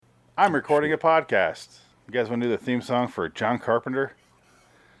I'm recording a podcast. You guys want to do the theme song for John Carpenter?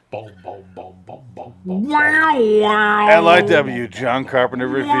 Boom, boom, boom, boom, boom, boom. LIW John Carpenter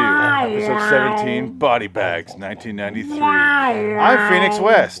Review, Episode 17, Body Bags, 1993. I'm Phoenix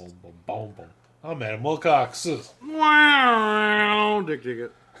West. Boom, boom, boom. I'm Adam Wilcox. Wow, Dick Diggett.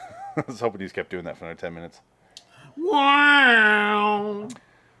 I was hoping he's kept doing that for another 10 minutes. Wow.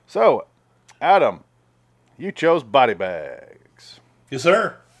 So, Adam, you chose Body Bags. Yes,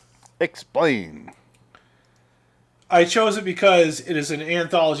 sir. Explain. I chose it because it is an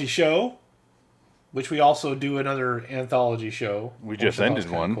anthology show, which we also do another anthology show. We just ended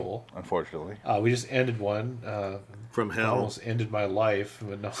one, cool. Unfortunately. We just ended one. From hell. Almost ended my life,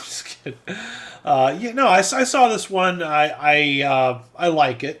 but no, I'm just kidding. I saw this one. I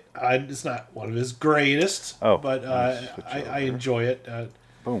like it. It's not one of his greatest, but I enjoy it.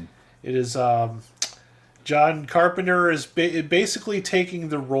 Boom. It is John Carpenter is basically taking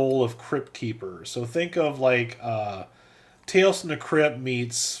the role of Crypt Keeper. So think of like Tales from the Crypt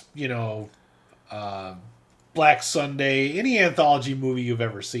meets Black Sunday, any anthology movie you've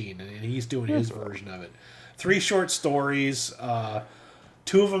ever seen, and he's doing his version of it. 3 short stories,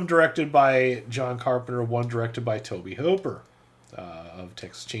 2 of them directed by John Carpenter, 1 directed by Tobe Hooper of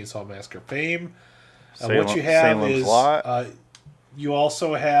Texas Chainsaw Massacre fame. What you have Salem's is Lot. you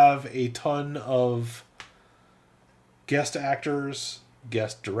also have a ton of guest actors,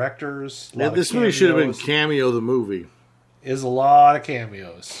 guest directors. Yeah, this movie should have been Cameo the movie. Is a lot of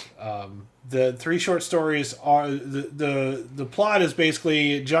cameos. The 3 short stories are the plot is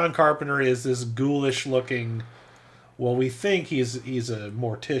basically John Carpenter is this ghoulish looking. Well, we think he's a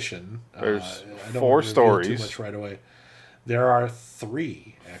mortician. There's I don't 4 want to reveal stories. Too much right away. There are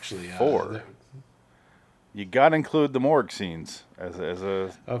 3 actually. 4. You got to include the morgue scenes as a.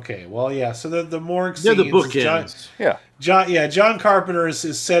 Okay, well, yeah. So the morgue Yeah, scenes. the bookends. John Carpenter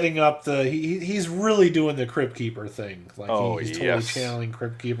is setting up the. He's really doing the Crypt Keeper thing. Like he's totally channeling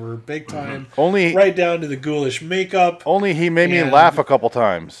Crypt Keeper big time. Only right down to the ghoulish makeup. Only he made me laugh a couple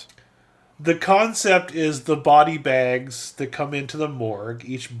times. The concept is the body bags that come into the morgue.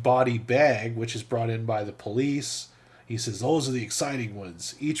 Each body bag, which is brought in by the police. He says, those are the exciting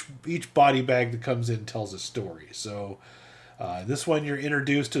ones. Each body bag that comes in tells a story. So this one you're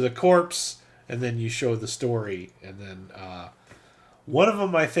introduced to the corpse, and then you show the story. And then one of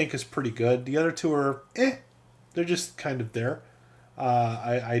them I think is pretty good. The other 2 are, they're just kind of there.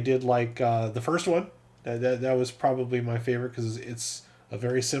 I did like the first one. That was probably my favorite because it's a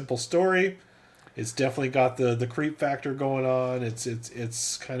very simple story. It's definitely got the creep factor going on.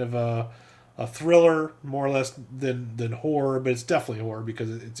 It's kind of a thriller more or less than horror, but it's definitely horror because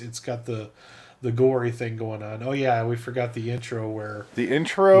it's got the gory thing going on. Oh yeah, we forgot the intro where the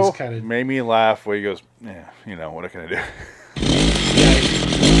intro made me laugh. Where he goes, yeah, what can I do?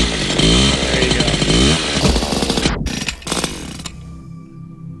 There you go.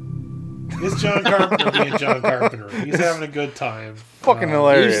 It's John Carpenter being John Carpenter. He's having a good time. Fucking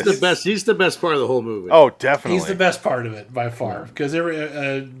hilarious. He's the best part of the whole movie. Oh, definitely. He's the best part of it by far. Because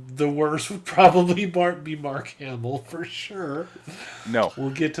the worst would probably be Mark Hamill for sure. No,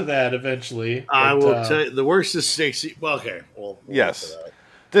 we'll get to that eventually. I will tell you, the worst is Stacy. Well, okay. We'll yes.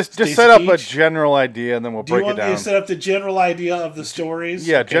 Just set up a general idea, and then we'll break it down. Do you want me to set up the general idea of the stories?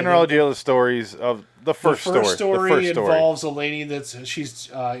 Yeah, general idea of the stories of the first story. The first story involves a lady she's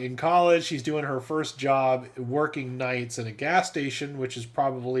in college. She's doing her first job working nights in a gas station, which is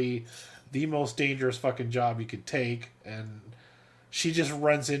probably the most dangerous fucking job you could take. And she just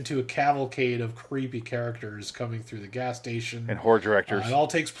runs into a cavalcade of creepy characters coming through the gas station. And horror directors. It all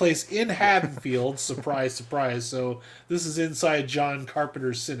takes place in Haddonfield. Surprise, surprise. So this is inside John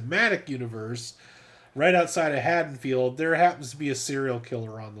Carpenter's cinematic universe. Right outside of Haddonfield, there happens to be a serial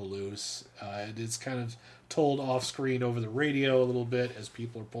killer on the loose. It's kind of told off screen over the radio a little bit as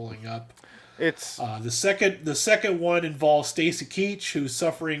people are pulling up. It's the second one involves Stacy Keach, who's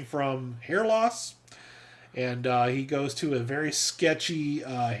suffering from hair loss, and he goes to a very sketchy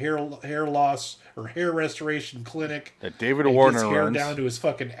hair loss or hair restoration clinic. That David Warner gets hair runs. Down to his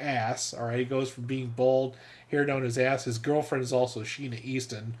fucking ass. All right, he goes from being bald, hair down to his ass. His girlfriend is also Sheena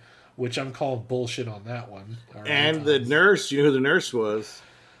Easton, which I'm calling bullshit on that one. Right, and the nurse, you know who the nurse was?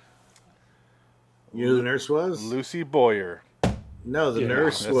 You know who the nurse was? Lucy Boyer. No, the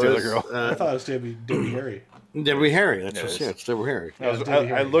nurse was... the other girl. I thought it was Debbie Harry. Debbie Harry, that's what it's Debbie Harry.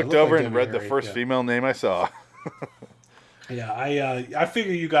 I looked over and read the first female name I saw. Yeah, I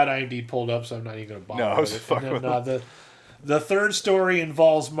figure you got IMDb pulled up, so I'm not even going to bother. No, I was with fucking with it. The third story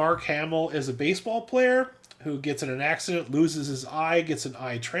involves Mark Hamill as a baseball player who gets in an accident, loses his eye, gets an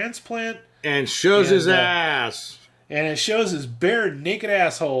eye transplant. And shows his ass. and it shows his bare, naked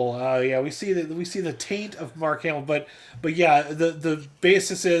asshole. Yeah, we see the taint of Mark Hamill, but yeah, the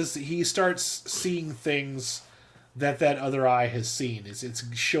basis is he starts seeing things that other eye has seen. It's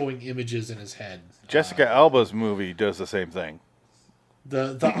showing images in his head. Jessica Alba's movie does the same thing.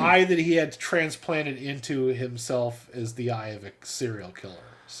 The eye that he had transplanted into himself is the eye of a serial killer.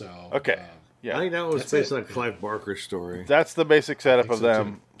 So Okay. Yeah. I think that was That's based it. on a Clive Barker story. That's the basic setup think of so,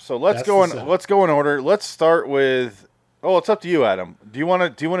 them. too. So let's That's go the in. setup. Let's go in order. Let's start with. Oh, it's up to you, Adam. Do you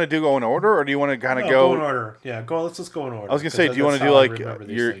want to go in order, or do you want to kind of No, go? go in order. Yeah, go. Let's just go in order. I was gonna say, do you want to do like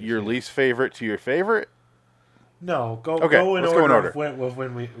your least favorite to your favorite? No, go. Okay, Go in let's order. go in order. Of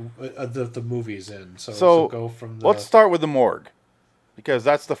when we the movies in. So So go from the. Let's start with the morgue, because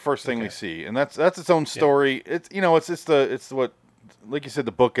that's the first thing we Okay. see, and that's its own story. It's it's what, like you said,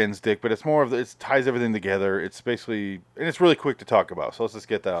 the bookends, Dick, but it's more of it ties everything together. It's basically, and it's really quick to talk about. So let's just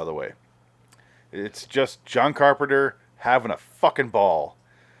get that out of the way. It's just John Carpenter having a fucking ball,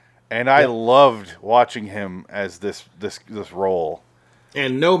 and I loved watching him as this role.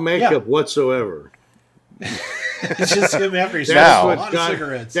 And no makeup whatsoever. It's just him after he Now. smokes a lot of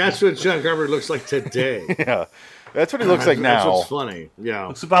cigarettes. That's what John Carpenter looks like today. Yeah, that's what he looks like That's now. what's funny. Yeah.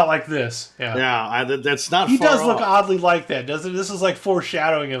 Looks about like this. Yeah. Yeah, that's not He far does look off. oddly like that, doesn't it? This is like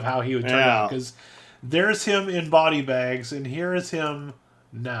foreshadowing of how he would turn Yeah. out, because there's him in body bags, and here is him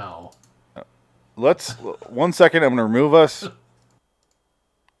now. Let's 1 second. I'm going to remove us.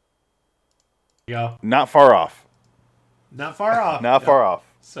 Yeah, Not far off. not far off. Not far off.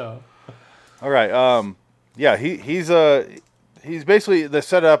 So All right. Yeah. He's basically the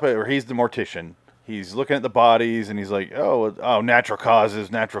setup, or he's the mortician. He's looking at the bodies, and he's like, oh, natural causes.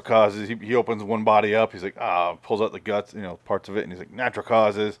 He opens one body up. He's like, pulls out the guts, parts of it, and he's like, natural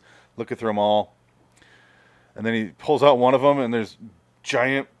causes. Looking through them all, and then he pulls out one of them, and there's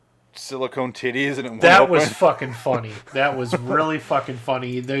giant silicone titties, and it won't that open. was fucking funny. That was really fucking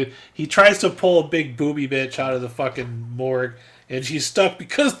funny. He tries to pull a big booby bitch out of the fucking morgue, and she's stuck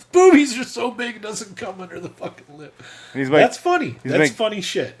because the boobies are so big it doesn't come under the fucking lip. And he's That's funny. That's like- funny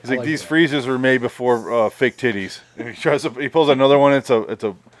shit. He's I like, these that. freezers were made before fake titties. And he pulls another one. It's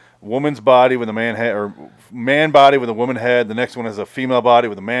a woman's body with a man head, or man body with a woman head. The next one is a female body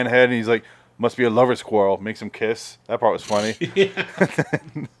with a man head, and he's like, must be a lover's quarrel. Makes them kiss. That part was funny.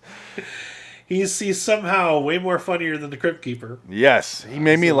 He's somehow way more funnier than the Crypt Keeper. Yes, he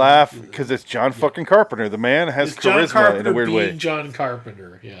made me laugh because it's John fucking Carpenter. The man has It's John charisma Carpenter in a weird being way. John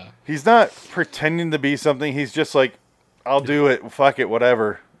Carpenter. Yeah. He's not pretending to be something. He's just like, I'll do it. Fuck it.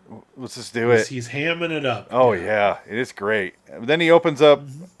 Whatever. Let's just do it. He's hamming it up. Oh yeah, it is great. And then he opens up,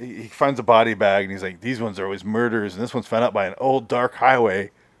 he finds a body bag, and he's like, "These ones are always murders, and this one's found out by an old dark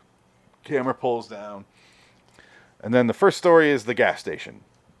highway." Camera pulls down, and then the first story is the gas station,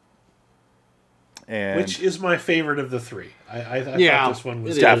 and Which is my favorite of the three. I Yeah, thought this one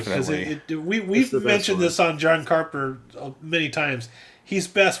was it good is. because Definitely. we've the best mentioned one. this on John Carpenter many times. He's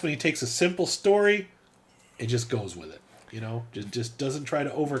best when he takes a simple story and just goes with it. Just doesn't try to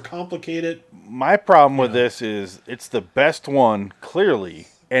overcomplicate it. my problem with this is it's the best one clearly,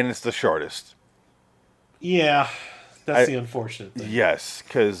 and it's the shortest. Yeah, that's the unfortunate thing. Yes,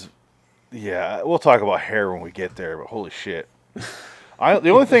 because we'll talk about hair when we get there. But holy shit. The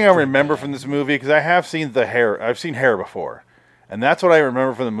only thing I remember from this movie, because I have seen the hair, I've seen hair before, and that's what I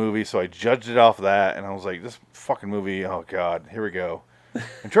remember from the movie. So I judged it off that, and I was like, "This fucking movie, oh god, here we go."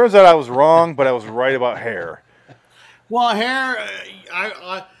 It turns out I was wrong, but I was right about hair. Well, Hair,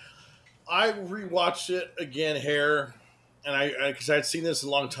 I rewatched it again, Hair, and because I'd seen this a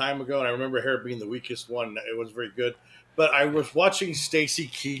long time ago, and I remember Hair being the weakest one. It was very good, but I was watching Stacy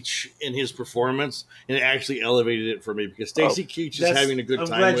Keach in his performance, and it actually elevated it for me because Stacy Keach is having a good I'm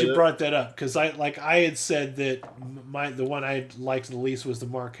time. glad with you it. brought that up because I had said that the one I liked the least was the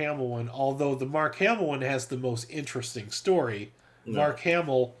Mark Hamill one. Although the Mark Hamill one has the most interesting story, Mark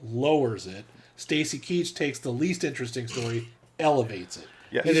Hamill lowers it. Stacy Keach takes the least interesting story, elevates it.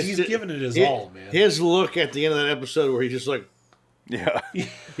 Yeah. He's giving it his all, man. His look at the end of that episode where he's just like, Yeah,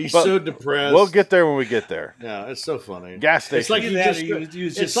 he's But so depressed. we'll get there when we get there. Yeah, it's so funny. Gas station. It's like Look at that, he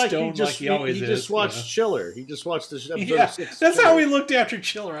was just it's like stoned like he always he is, just watched yeah. Chiller. He just watched this episode Yeah, of Six. that's Chiller. how we looked after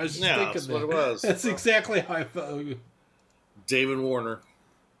Chiller. I was just Yeah, thinking that's that. what it was. That's exactly how I felt. David Warner.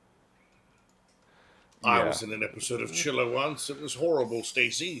 I Yeah. was in an episode of Chiller once. It was horrible,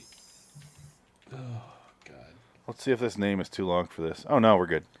 Stacy. Oh God. Let's see if this name is too long for this. Oh no, we're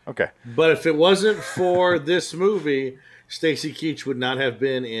good. Okay. But if it wasn't for this movie, Stacy Keach would not have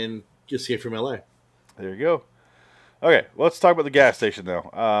been in Escape from L.A. There you go. Okay, let's talk about the gas station though.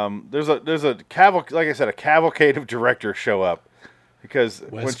 There's a like I said, a cavalcade of directors show up. because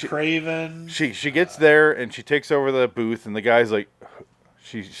Wes Craven. she gets there and she takes over the booth, and the guy's like,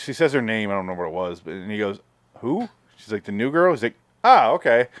 she says her name. I don't know what it was, but and he goes, "Who?" She's like, "The new girl." He's like, "Ah,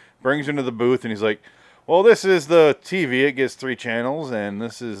 okay." Brings her into the booth, and he's like, "Well, this is the TV. It gets 3 channels, and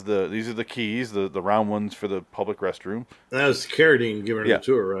these are the keys, the round ones for the public restroom." That was Carradine giving her the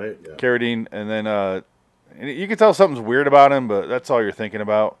tour, right? Yeah. Carradine, and then and you can tell something's weird about him, but that's all you're thinking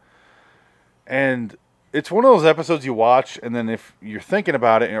about. And it's one of those episodes you watch, and then if you're thinking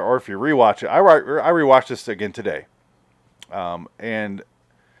about it, or if you rewatch it, I rewatched this again today, and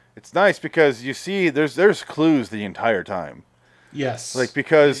it's nice because you see there's clues the entire time. Yes, like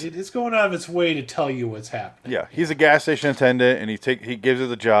because it's going out of its way to tell you what's happening. Yeah, he's a gas station attendant, and he gives her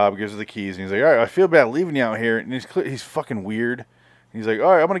the job, gives her the keys, and he's like, "All right, I feel bad leaving you out here," and he's fucking weird. And he's like,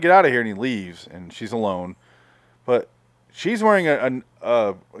 "All right, I'm gonna get out of here," and he leaves, and she's alone, but she's wearing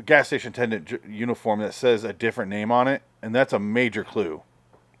a gas station attendant uniform that says a different name on it, and that's a major clue.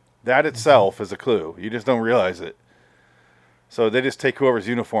 That itself is a clue. You just don't realize it. So they just take whoever's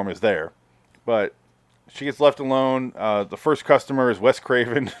uniform is there, but. She gets left alone. The first customer is Wes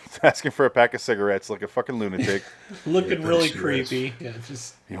Craven asking for a pack of cigarettes like a fucking lunatic. Looking really creepy. Yeah,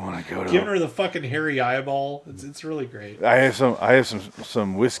 just you want to go to giving her the fucking hairy eyeball. It's really great. I have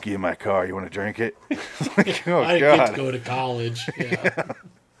some whiskey in my car. You want to drink it? Like, oh, I God. get to go to college. Yeah.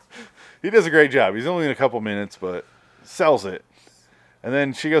 He does a great job. He's only in a couple minutes, but sells it. And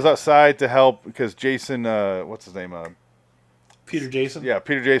then she goes outside to help because Jason, what's his name? Peter Jason. Yeah,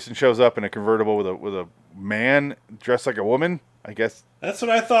 Peter Jason shows up in a convertible with a man dressed like a woman, I guess. That's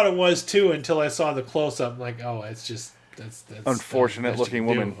what I thought it was too until I saw the close up. I'm like, oh, it's just that's unfortunate looking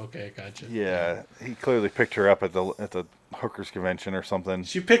woman. Okay, gotcha. Yeah, he clearly picked her up at the hookers convention or something.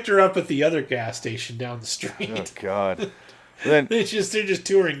 She picked her up at the other gas station down the street. Oh God. Then they're just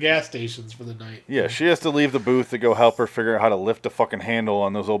touring gas stations for the night. Yeah, she has to leave the booth to go help her figure out how to lift the fucking handle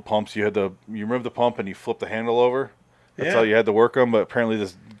on those old pumps. You remove the pump and you flip the handle over. That's how you had to work them, but apparently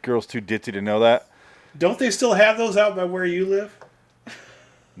this girl's too ditzy to know that. Don't they still have those out by where you live?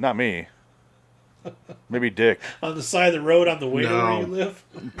 Not me. Maybe Dick. On the side of the road on the way to where you live?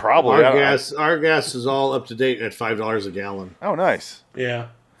 Probably. Our gas is all up to date at $5 a gallon. Oh, nice. Yeah.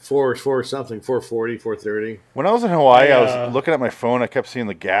 Four something, 440, 430. When I was in Hawaii, I was looking at my phone. I kept seeing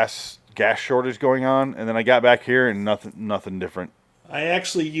the gas shortage going on, and then I got back here and nothing different. I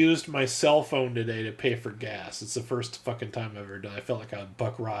actually used my cell phone today to pay for gas. It's the first fucking time I've ever done. I felt like I was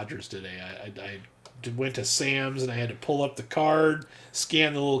Buck Rogers today. I went to Sam's and I had to pull up the card,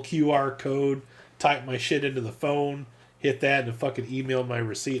 scan the little QR code, type my shit into the phone, hit that, and fucking email my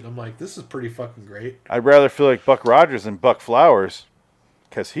receipt. And I'm like, this is pretty fucking great. I'd rather feel like Buck Rogers than Buck Flowers,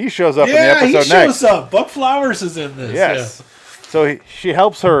 because he shows up in the episode next. Yeah, he shows up. Buck Flowers is in this. Yes. Yeah. So she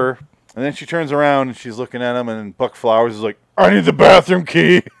helps her, and then she turns around and she's looking at him, and Buck Flowers is like, "I need the bathroom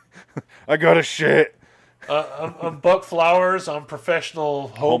key. I gotta shit." I'm Buck Flowers. I'm professional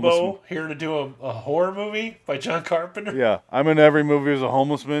hobo here to do a horror movie by John Carpenter. Yeah, I'm in every movie as a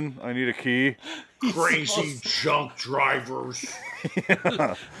homeless man. I need a key. Crazy junk drivers.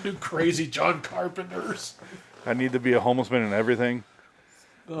 Yeah. Crazy John Carpenters. I need to be a homeless man in everything.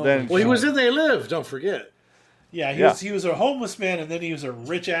 Oh, then he was in They Live. Don't forget. Yeah, he was a homeless man, and then he was a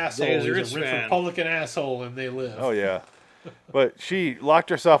rich asshole. He was a rich Republican asshole, and They Live. Oh yeah. But she locked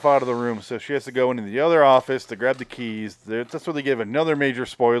herself out of the room, so she has to go into the other office to grab the keys. That's where they give another major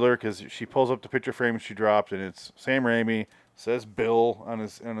spoiler, because she pulls up the picture frame she dropped, and it's Sam Raimi. Says Bill on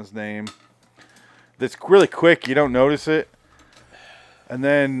his name. That's really quick. You don't notice it. And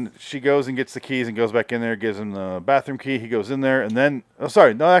then she goes and gets the keys and goes back in there, gives him the bathroom key. He goes in there, and then... Oh,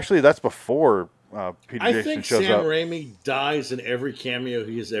 sorry. No, actually, that's before Peter Jason shows up. I think Sam Raimi dies in every cameo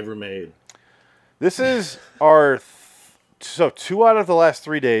he has ever made. This is our... So 2 out of the last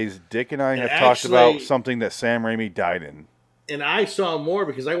 3 days, Dick and I have talked about something that Sam Raimi died in. And I saw more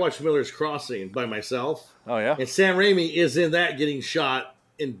because I watched Miller's Crossing by myself. Oh, yeah? And Sam Raimi is in that getting shot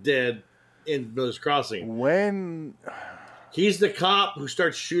and dead in Miller's Crossing. When... He's the cop who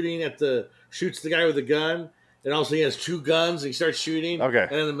starts shoots the guy with the gun, and also he has 2 guns, and he starts shooting. Okay.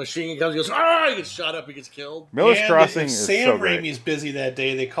 And then the machine gun comes, he goes, he gets shot up, he gets killed. Miller's Crossing is Sam so great. Raimi's busy that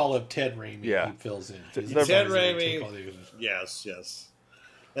day. They call up Ted Raimi. Yeah. He fills in. Ted Raimi. Yes.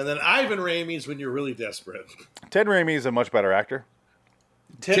 And then Ivan Raimi's when you're really desperate. Ted Raimi is a much better actor.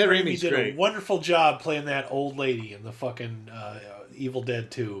 Ted Raimi did great. a wonderful job playing that old lady in the fucking Evil Dead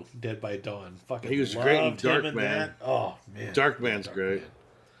 2, Dead by Dawn. Fucking he was great in Darkman. That. Oh, man. Darkman's great.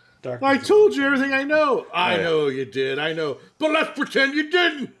 Darkman's I told you everything I know. I know you did. I know. But let's pretend you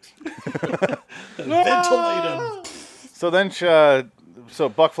didn't. Ventilate him. So then,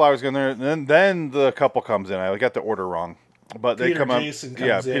 Buck Flowers goes in there, and then the couple comes in. I got the order wrong. but they Peter come up. Jason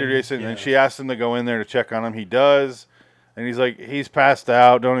Yeah, comes Peter in, Jason, yeah. and she asks him to go in there to check on him. He does, and he's like, he's passed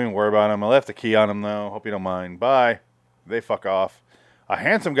out. Don't even worry about him. I left the key on him though. Hope you don't mind. Bye. They fuck off. A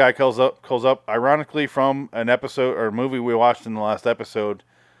handsome guy calls up, ironically from an episode or movie we watched in the last episode,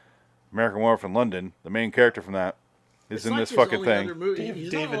 American Werewolf in London. The main character from that is It's in like this his fucking only thing. other movie.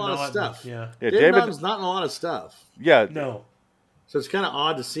 He's not in a lot of Naughton, stuff. Yeah. Yeah, David Naughton's not in a lot of stuff. Yeah, No. So it's kind of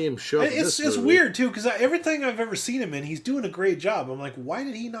odd to see him show up. in It's this movie. weird too because everything I've ever seen him in, he's doing a great job. I'm like, why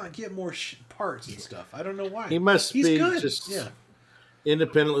did he not get more parts and stuff? I don't know why. He must he's be good. just yeah.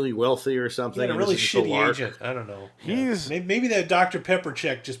 independently wealthy or He something. had a and really this is a shitty lark. agent. I don't know. He's- maybe that Dr Pepper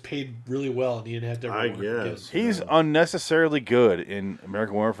check just paid really well and he didn't have to. I ever guess. He's unnecessarily good in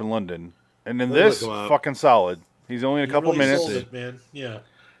American Werewolf in London, and in Let me this, look him up. fucking solid. He's only in a couple really minutes. sold it, man. Yeah.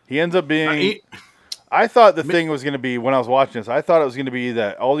 He ends up being. He- I thought the thing was going to be when I was watching this. I thought it was going to be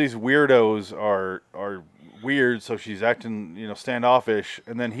that all these weirdos are weird, so she's acting standoffish,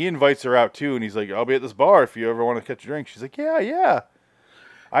 and then he invites her out too, and he's like, "I'll be at this bar if you ever want to catch a drink." She's like, "Yeah."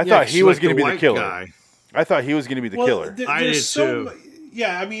 I thought he she's was like going to be the white killer. guy. I thought he was going to be the killer. I there's did so too.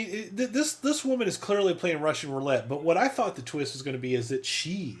 Yeah, I mean, this woman is clearly playing Russian roulette. But what I thought the twist was going to be is that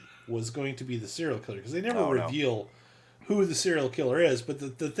she was going to be the serial killer because they never Oh, no. reveal who the serial killer is.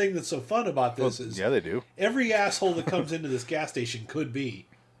 But the thing that's so fun about this is Yeah, they do. every asshole that comes into this gas station could be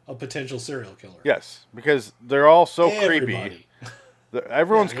a potential serial killer. Yes, because they're all so creepy. Everybody.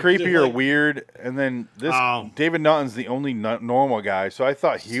 Everyone's Yeah, creepy they're or like- weird, and then this David Naughton's the only normal guy, so I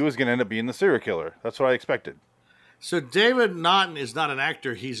thought he was going to end up being the serial killer. That's what I expected. So David Naughton is not an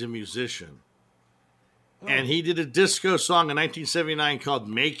actor; he's a musician, and he did a disco song in 1979 called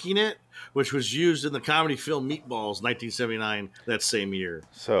 "Making It," which was used in the comedy film Meatballs, 1979, that same year.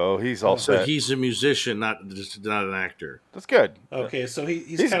 So he's all So set. he's a musician, not an actor. That's good. Okay, so he's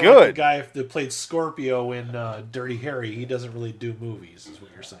He's kind of like the good. guy that played Scorpio in Dirty Harry. He doesn't really do movies, is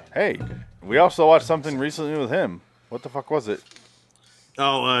what you're saying. Hey, we also watched something recently with him. What the fuck was it?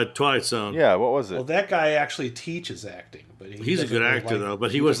 Oh, Twilight Zone. Yeah, what was Well, it? that guy actually teaches acting, but He's a doesn't good really actor, though,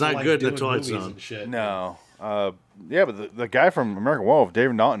 but he was doesn't not good in the doing Twilight movies Zone. and shit. No. Yeah, but the guy from American Werewolf,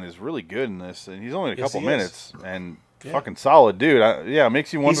 David Naughton, is really good in this, and he's only a Yes, couple he is. minutes, and Yeah. fucking solid dude. It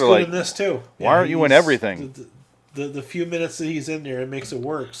makes you He's wonder, good like, in this too. why aren't you in he's- everything? The few minutes that he's in there, it makes it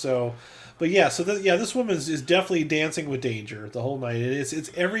work. So, but yeah, so this woman is definitely dancing with danger the whole night.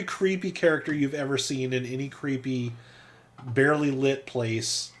 It's every creepy character you've ever seen in any creepy, barely lit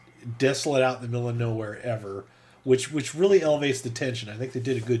place, desolate out in the middle of nowhere ever. Which really elevates the tension. I think they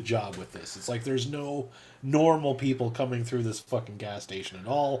did a good job with this. It's like there's no normal people coming through this fucking gas station at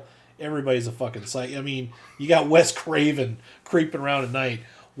all. Everybody's a fucking sight. I mean, you got Wes Craven creeping around at night,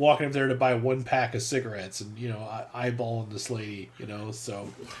 walking up there to buy one pack of cigarettes, and eyeballing this lady. So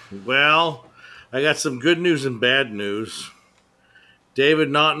Well, I got some good news and bad news. David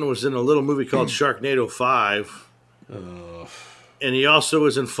Naughton was in a little movie called Sharknado 5. And he also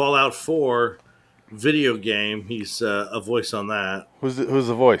was in Fallout 4 video game. He's a voice on that. Who's the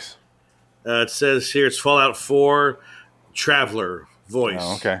voice? It says here it's Fallout 4 Traveler voice.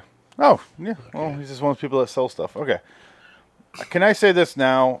 Oh, okay. Oh, yeah. Well, he's just one of those people that sell stuff. Okay. Can I say this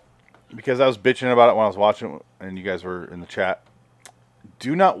now? Because I was bitching about it when I was watching it, and you guys were in the chat.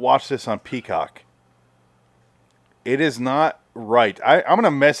 Do not watch this on Peacock. It is not right. I'm going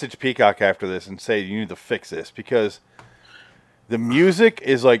to message Peacock after this and say you need to fix this because the music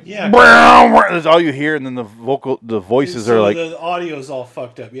is like, Yeah. that's all you hear, and then the voices so are like, the audio's all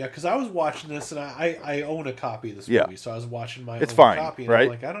fucked up. Yeah, because I was watching this and I own a copy of this Yeah. movie, so I was watching my It's own fine, copy, and right? I'm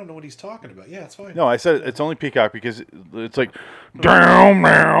like, I don't know what he's talking about. Yeah, it's fine. no, I said it's only Peacock because it's like, down,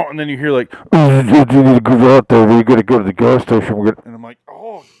 down, and then you hear like, you need to go out there. We got to go to the gas station. And I'm like,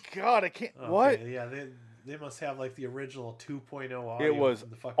 oh god, I can't. Okay, What? Yeah, they must have like the original 2.0 audio. It was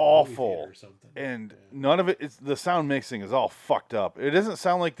from the fucking movie awful, theater or something. and Yeah. none of it. It's the sound mixing is all fucked up. It doesn't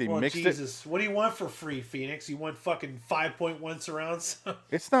sound like they Well, mixed it. Jesus, what do you want for free, Phoenix? You want fucking 5.1 surround sound?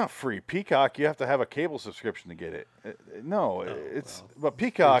 It's not free. Peacock, you have to have a cable subscription to get it. No, it's well, but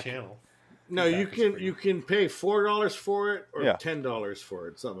Peacock. Free channel. No, you can pay $4 for it or Yeah. $10 for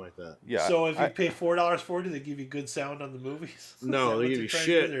it, something like that. Yeah. So if you I- pay $4 for it, do they give you good sound on the movies? Is No, that they what give they're you trying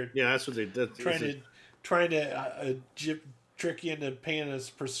to shit. do? They're Yeah, that's what they did. trying to trick you into paying us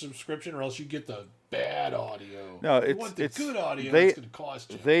per subscription, or else you get the bad audio. No, you it's- want the it's- good audio. they- It's going to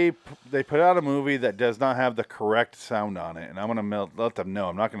cost you. they put out a movie that does not have the correct sound on it, and I'm gonna let them know.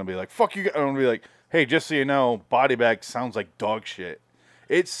 I'm not gonna be like fuck you. I'm gonna be like, hey, just so you know, Body Bag sounds like dog shit.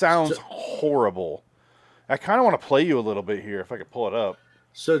 It sounds horrible. I kind of want to play you a little bit here if I could pull it up.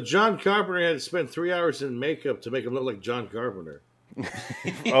 So John Carpenter had to spend 3 hours in makeup to make him look like John Carpenter.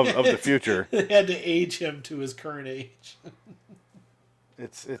 of the future. They had to age him to his current age.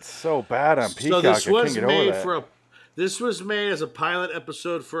 It's so bad on Peacock. So this I was can't get over made that. this was made as a pilot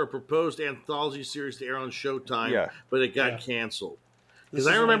episode for a proposed anthology series to air on Showtime, Yeah. but it got Yeah. canceled. This Because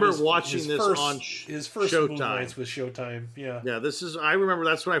I is remember his watching this first, on his first movie Showtime. nights with Showtime. Yeah. Yeah, I remember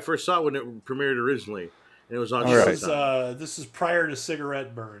that's when I first saw it when it premiered originally, and it was on All right. Showtime. This is prior to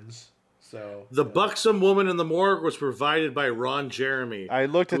Cigarette Burns. So The buxom woman in the morgue was provided by Ron Jeremy. I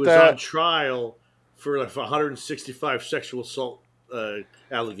looked who at was that. on trial for like 165 sexual assault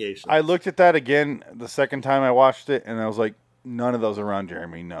allegations. I looked at that again the second time I watched it, and I was like, none of those are Ron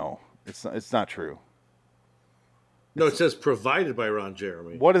Jeremy. No, it's not true. No, it says provided by Ron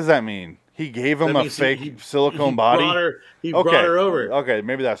Jeremy. What does that mean? He gave him That a means fake silicone body? He brought her over. Okay,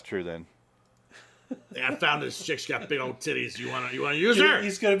 maybe that's true then. Hey, I found this chick's got big old titties. You want to use her?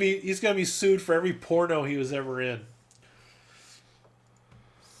 he's gonna be sued for every porno he was ever in.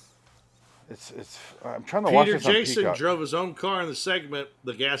 It's. I'm trying to watch Peter this on Jason Peacock. drove his own car in the segment,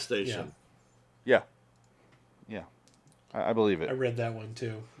 the gas station. Yeah. I believe I it. read that one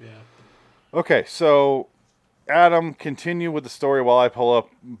too. Yeah. Okay, so Adam, continue with the story while I pull up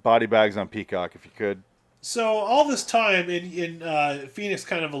Body Bags on Peacock, if you could. So all this time, in Phoenix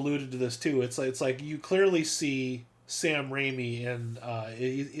kind of alluded to this too. It's like you clearly see Sam Raimi, and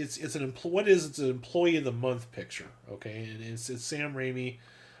it's an employee of the month picture. Okay, and it's Sam Raimi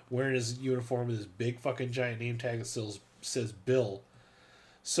wearing his uniform with his big fucking giant name tag that says Bill.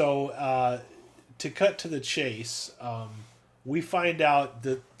 So to cut to the chase, we find out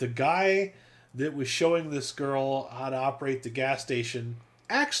that the guy that was showing this girl how to operate the gas station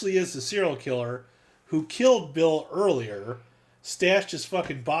actually is the serial killer who killed Bill earlier, stashed his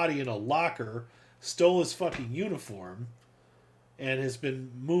fucking body in a locker, stole his fucking uniform, and has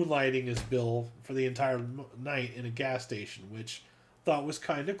been moonlighting as Bill for the entire night in a gas station, which I thought was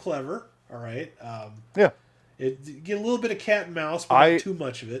kind of clever. All right. Yeah. It get a little bit of cat and mouse, but not too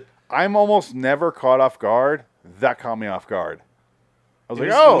much of it. I'm almost never caught off guard. That caught me off guard. I was like,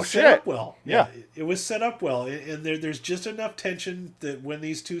 It oh, was shit. set up well. Yeah. It was set up well. And there's just enough tension that when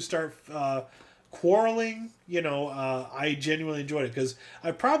these two start quarreling, I genuinely enjoyed it. Because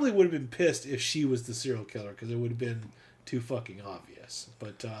I probably would have been pissed if she was the serial killer, because it would have been too fucking obvious.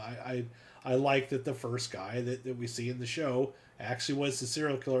 But I like that the first guy that we see in the show actually was the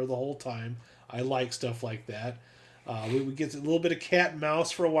serial killer the whole time. I like stuff like that. We get a little bit of cat and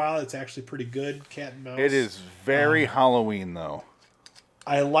mouse for a while. It's actually pretty good, cat and mouse. It is very Halloween, though.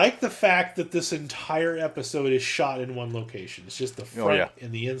 I like the fact that this entire episode is shot in one location. It's just the front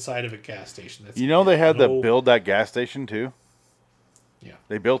and the inside of a gas station. That's they had to build that gas station too. Yeah,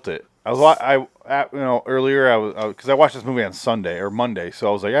 they built it. Earlier because I watched this movie on Sunday or Monday, so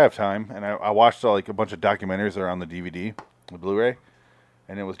I was like, I have time, and I watched like a bunch of documentaries that are on the DVD, the Blu-ray,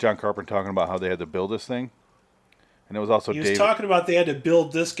 and it was John Carpenter talking about how they had to build this thing. And it was also he was talking about they had to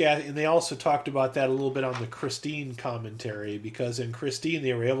build this gas, and they also talked about that a little bit on the Christine commentary, because in Christine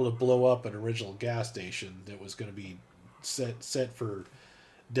they were able to blow up an original gas station that was going to be set for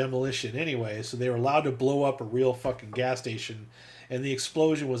demolition anyway, so they were allowed to blow up a real fucking gas station, and the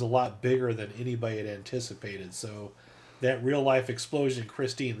explosion was a lot bigger than anybody had anticipated. So that real life explosion in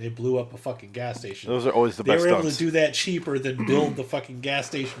Christine, they blew up a fucking gas station. Those are always the best They were able stunts. to do that cheaper than build the fucking gas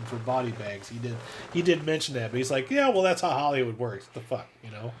station for body bags. He did mention that, but he's like, yeah, well, that's how Hollywood works. What the fuck,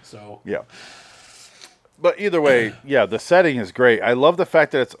 So yeah. But either way, yeah, the setting is great. I love the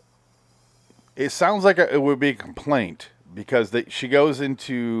fact that it sounds like it would be a complaint, because she goes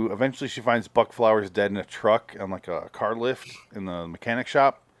into, eventually she finds Buck Flowers dead in a truck on like a car lift in the mechanic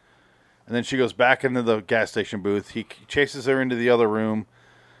shop. And then she goes back into the gas station booth. He chases her into the other room,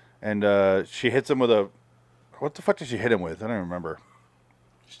 and she hits him with what the fuck did she hit him with? I don't remember.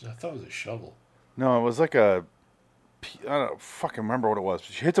 I thought it was a shovel. No, it was like I don't fucking remember what it was.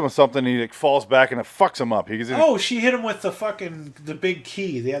 She hits him with something, and he like falls back, and it fucks him up. She hit him with the big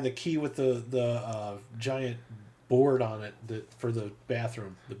key. They had the key with the giant board on it for the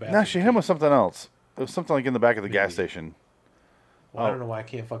bathroom. No, she hit him with something else. It was something like in the back of the gas station. Well, I don't know why I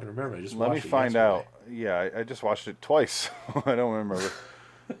can't fucking remember. I just watched Let me it find yesterday. out. Yeah, I just watched it twice. I don't remember.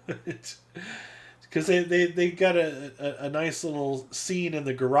 Because they got a nice little scene in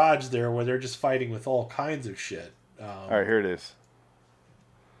the garage there where they're just fighting with all kinds of shit. All right, here it is.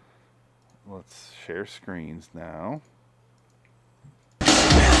 Let's share screens now.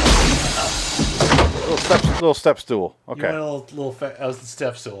 Little step stool. Okay. You went a little the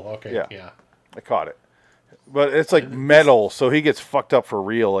step stool. Okay. Yeah. I caught it. But it's like metal, so he gets fucked up for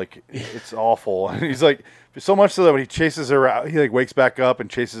real. Like, it's awful. And he's like, so much so that when he chases her out, he like wakes back up and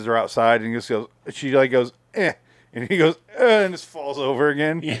chases her outside, and he just goes, she like goes, eh. And he goes, and just falls over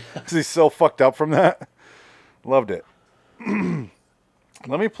again. Yeah. Because he's so fucked up from that. Loved it.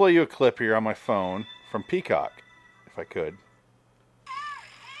 Let me play you a clip here on my phone from Peacock, if I could.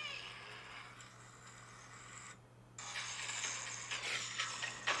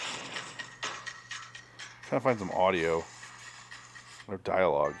 Trying to find some audio or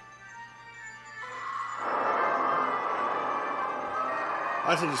dialogue.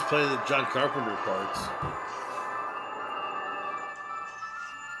 I should just play the John Carpenter parts.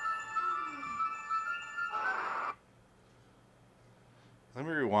 Let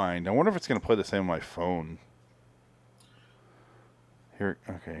me rewind. I wonder if it's going to play the same on my phone. Here,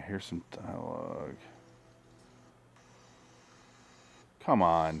 okay, here's some dialogue. Come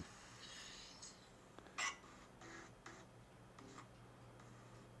on.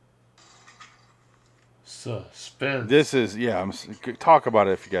 Suspense. This is, talk about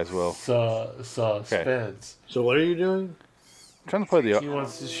it if you guys will. Suspense. Okay. So what are you doing? I'm trying to play the... He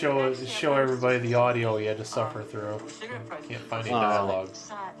wants to show everybody the audio he had to suffer through. Can't find any dialogue.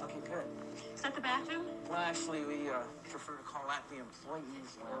 Okay, good. Is that the bathroom? Well, actually, we prefer to call that the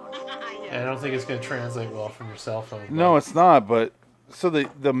employees' lounge. And I don't think it's going to translate well from your cell phone. No, it's not, but... So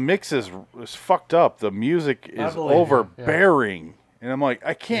the mix is fucked up. The music is overbearing. And I'm like,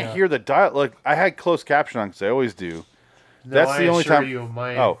 I can't hear the dialogue. Like, I had closed caption on because I always do. No, That's the only time.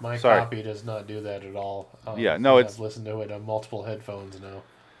 My copy does not do that at all. I've listened to it on multiple headphones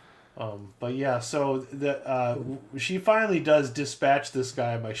now. But yeah, so she finally does dispatch this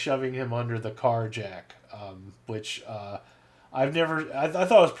guy by shoving him under the car jack, which I thought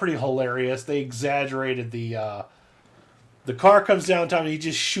was pretty hilarious. They exaggerated the car comes downtown and he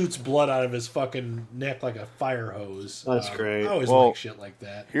just shoots blood out of his fucking neck like a fire hose. That's great. I always like shit like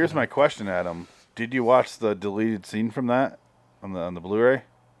that. Here's my question, Adam. Did you watch the deleted scene from that on the Blu-ray?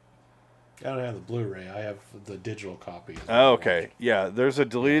 I don't have the Blu-ray. I have the digital copy. Oh, okay. Yeah, there's a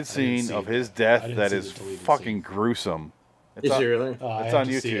deleted scene of his death that is fucking gruesome. Is it really? It's on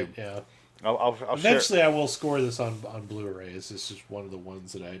YouTube. Yeah. I'll Eventually, share. I will score this on Blu-ray. This is one of the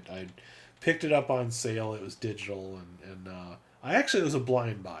ones that I picked it up on sale. It was digital, and it was a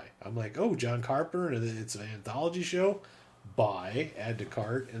blind buy. I'm like, oh, John Carpenter, and it's an anthology show. Buy, add to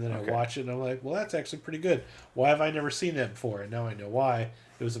cart, and then I watch it, and I'm like, well, that's actually pretty good. Why have I never seen that before? And now I know why.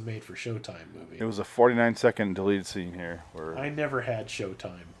 It was a made-for-Showtime movie. It was a 49-second deleted scene here. Where I never had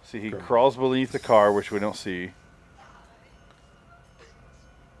Showtime. See, he crawls beneath the car, which we don't see.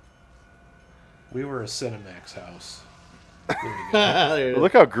 We were a Cinemax house.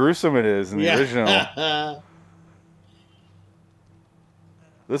 Look how gruesome it is in the original.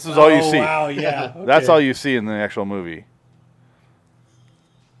 This is all you see. Wow, yeah. Okay. That's all you see in the actual movie.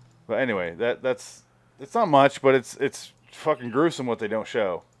 But anyway, that's it's not much, but it's fucking gruesome what they don't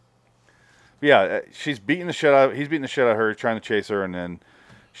show. But yeah, he's beating the shit out of her, trying to chase her, and then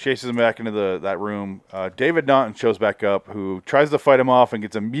chases him back into that room. David Naughton shows back up, who tries to fight him off and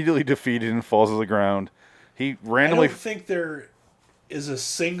gets immediately defeated and falls to the ground. He randomly... I don't think there is a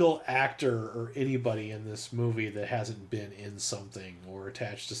single actor or anybody in this movie that hasn't been in something or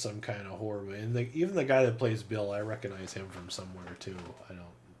attached to some kind of horror movie. And even the guy that plays Bill, I recognize him from somewhere too. I don't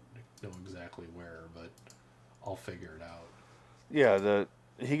know exactly where, but I'll figure it out. Yeah,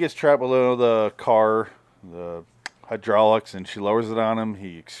 he gets trapped below the car, the hydraulics, and she lowers it on him.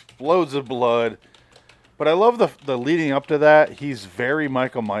 He explodes of blood. But I love the leading up to that. He's very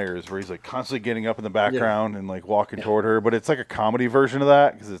Michael Myers, where he's like constantly getting up in the background and like walking toward her. But it's like a comedy version of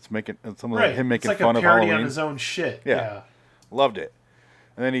that because it's something like him making fun of Halloween. It's like a parody on his own shit. Yeah, loved it.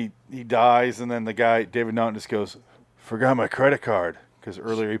 And then he dies, and then the guy David Naughton just goes, "Forgot my credit card." Because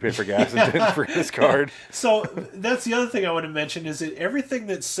earlier he paid for gas and didn't forget his card. So that's the other thing I want to mention is that everything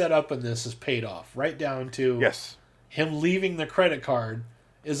that's set up in this is paid off, right down to him leaving the credit card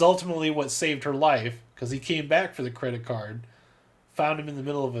is ultimately what saved her life, because he came back for the credit card, found him in the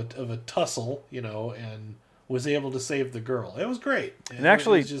middle of a tussle, and was able to save the girl. It was great. And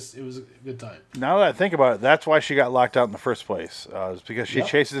actually, it was a good time. Now that I think about it, that's why she got locked out in the first place. It's because she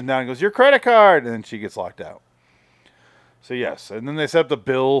chases him down and goes, "Your credit card," and then she gets locked out. So yes, and then they set up the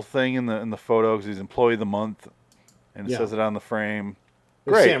bill thing in the photo because he's employee of the month, and it says it on the frame.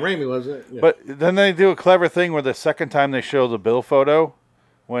 Great. Sam Raimi, was it? Yeah. But then they do a clever thing where the second time they show the bill photo,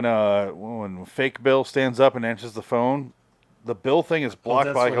 when fake Bill stands up and answers the phone, the bill thing is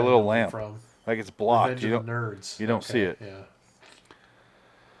blocked by like a little lamp, like it's blocked. You don't see it.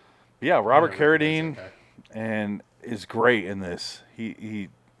 Yeah, Robert Carradine and is great in this.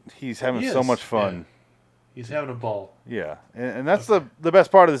 He's having so much fun. Yeah. He's having a ball. Yeah, and that's the best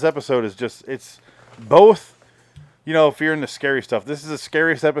part of this episode is just it's both. If you're into scary stuff, this is the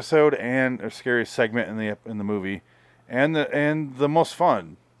scariest episode and a scariest segment in the movie, and the most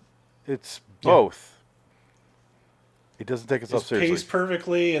fun. It's both. It doesn't take itself It's seriously. paced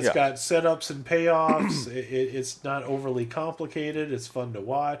perfectly. It's Yeah. got setups and payoffs. It's not overly complicated. It's fun to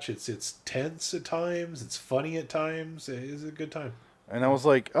watch. It's tense at times. It's funny at times. It's a good time. And I was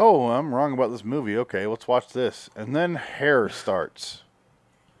like, oh, I'm wrong about this movie. Okay, let's watch this. And then Hair starts.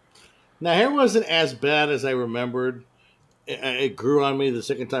 Now, Hair wasn't as bad as I remembered. It grew on me the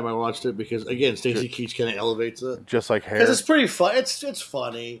second time I watched it because, again, Stacy Keach kind of elevates it. Just like Hair. Because it's pretty fun. It's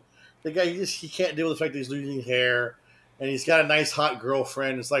funny. The guy, he can't deal with the fact that he's losing hair. And he's got a nice, hot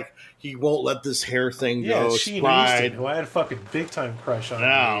girlfriend. It's like he won't let this hair thing Yeah, go. It's Sheen pride. Easton, who I had a fucking big time crush on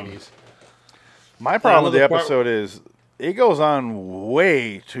Yeah. in the 80s. My problem with the the part- episode is it goes on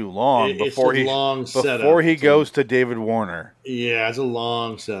way too long It's before a he long setup. before he goes to David Warner. Yeah, it's a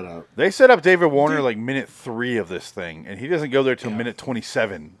long setup. They set up David Warner like minute 3 of this thing, and he doesn't go there till minute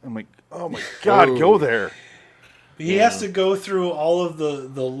 27. I'm like, oh my god, Ooh. go there. He has to go through all of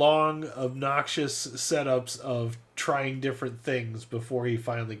the long, obnoxious setups of trying different things before he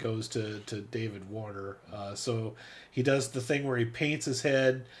finally goes to David Warner. So he does the thing where he paints his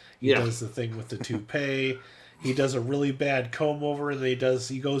head. He does the thing with the toupee. He does a really bad comb over, and then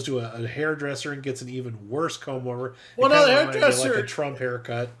he goes to a hairdresser and gets an even worse comb over. Well, It no, kinda the reminded me of hairdresser- like a Trump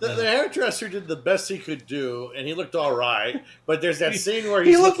haircut. The hairdresser did the best he could do, and he looked all right. But there's that scene where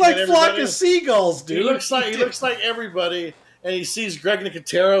He he's looked looking like at flock everybody. of seagulls, dude. He looks like everybody, and he sees Greg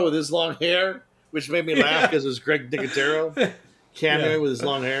Nicotero with his long hair, which made me laugh because it was Greg Nicotero cameo with his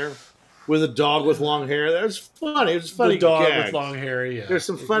long hair, with a dog with long hair. That was funny. It was funny. the dog gags. with long hair. Yeah, There's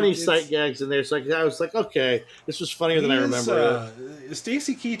some funny It's- sight gags in there. So I was like, okay, this was funnier than I remember.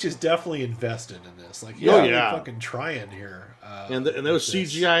 Stacy Keach is definitely invested in this. Like, he's Oh, really yeah. fucking trying here. And those with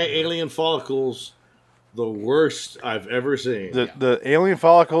this. CGI alien follicles, the worst I've ever seen. The alien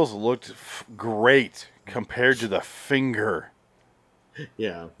follicles looked great compared to the finger.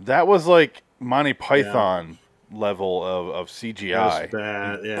 Yeah, That was like Monty Python level of that CGI. was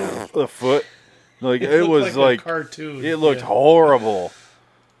bad. Yeah, The foot, like it looked was a like cartoon. it looked yeah. horrible.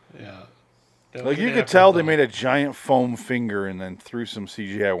 Yeah. Don't Like get you could after tell it, they though. made a giant foam finger and then threw some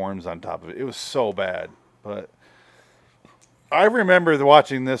CGI worms on top of it. It was so bad. But I remember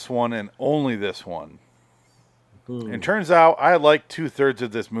watching this one and only this one. It turns out I like 2/3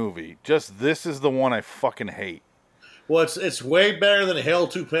 of this movie. Just this is the one I fucking hate. well, it's way better than Hell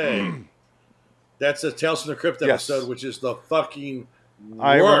to Pay. That's a Tales from the Crypt Yes. episode, which is the fucking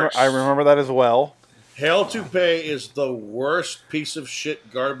I worst. remember that as well. Hell to Pay is the worst piece of shit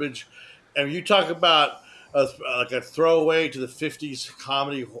garbage. And you talk about like a throwaway to the '50s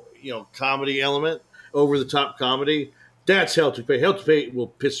comedy, comedy element, over the top comedy. That's Hell to Pay. Hell to Pay will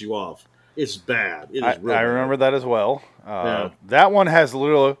piss you off. It's bad. It is I real bad. remember that as well. Yeah. That one has a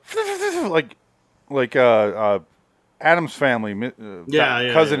little like Adam's Family, cousin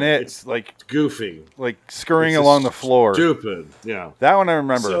yeah. It's like Goofy. scurrying It's along just the floor. Stupid. Yeah. That one I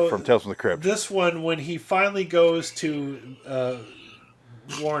remember So, from Tales from the Crypt. This one, when he finally goes to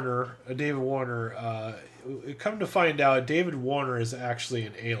David Warner, come to find out, David Warner is actually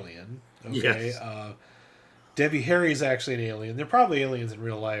an alien. Okay. Yes. Debbie Harry is actually an alien. They're probably aliens in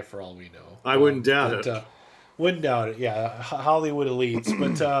real life, for all we know. I wouldn't doubt But, it. wouldn't doubt it. Yeah, Hollywood elites,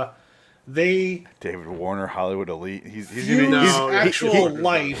 but they David Warner, Hollywood elite. He's fuse gonna, No, actual he-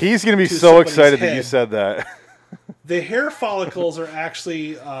 life. he's gonna be to so somebody's excited that you head. said that. The hair follicles are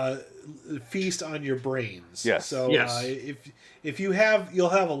actually feast on your brains. Yes. So Yes. if you'll have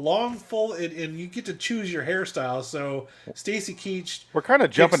a long full and you get to choose your hairstyle. So Stacy Keach, We're kind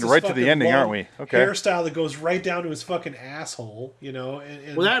of jumping picks this right to the fucking ending, long aren't we? Okay. hairstyle that goes right down to his fucking asshole. And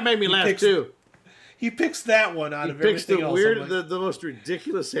Well, that made me he laugh picks- too. He picks that one out He of picks everything the else. weird, I'm like- the most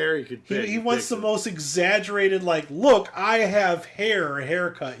ridiculous hair he could pick. he wants picks the it. most exaggerated, like, look, I have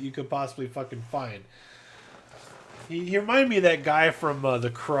haircut you could possibly fucking find. He reminded me of that guy from The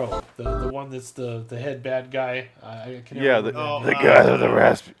Crow, the one that's the head bad guy. I can never Yeah, remember Oh, that name. the guy with the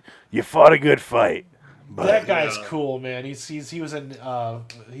rasp. You fought a good fight. But That guy's Yeah. cool, man. He was in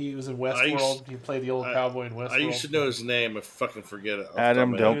Westworld. He played the old cowboy in Westworld. I used to know his name. I fucking forget it. off the Adam, top of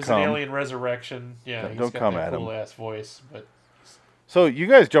my don't He was come. in Alien Resurrection. Yeah, he's Don't got come that at him. cool ass voice. But So you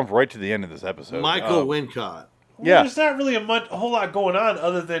guys jumped right to the end of this episode. head. Michael Wincott. Yeah. there's not really a whole lot going on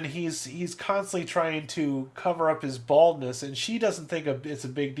other than he's constantly trying to cover up his baldness, and she doesn't think it's a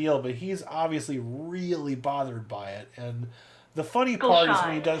big deal, but he's obviously really bothered by it. And the funny part is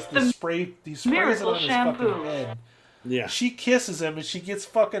when he does the spray, he sprays it on his fucking head. Yeah. She kisses him, and she gets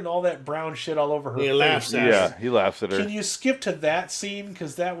fucking all that brown shit all over her He face. laughs at Yeah, he laughs at her. Can you skip to that scene?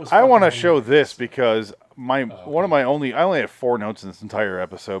 Because that was. I want to fucking show hilarious. this because I only had 4 notes in this entire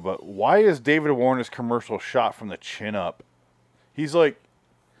episode. But why is David Warner's commercial shot from the chin up? He's like,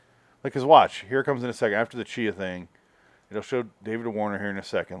 his watch. Here it comes in a second after the Chia thing. It'll show David Warner here in a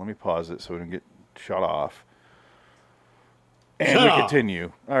second. Let me pause it so we don't get shut off. And we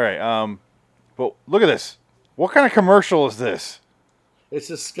continue. All right. But look at this. What kind of commercial is this? It's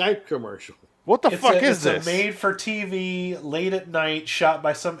a Skype commercial. What the fuck is this? It's a made-for-TV, late at night, shot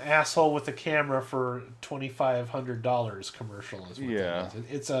by some asshole with a camera for $2,500 commercial. Is what that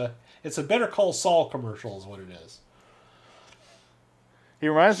is. It's a Better Call Saul commercial is what it is. He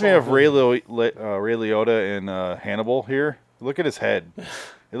reminds me of Ray Liotta in Hannibal here. Look at his head.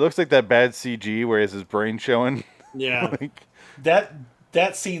 It looks like that bad CG where he has his brain showing. Yeah.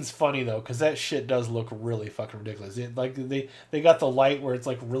 That scene's funny though, because that shit does look really fucking ridiculous. They got the light where it's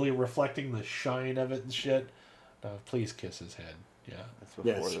like really reflecting the shine of it and shit. Please kiss his head. Yeah, that's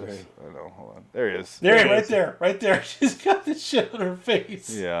before this. Right. I know. Hold on. There he is. Right there. She's got this shit on her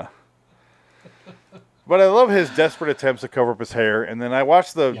face. Yeah. But I love his desperate attempts to cover up his hair. And then I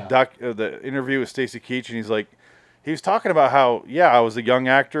watched the interview with Stacy Keach, and he was talking about how, I was a young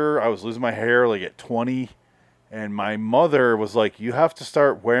actor. I was losing my hair like at 20. And my mother was like, you have to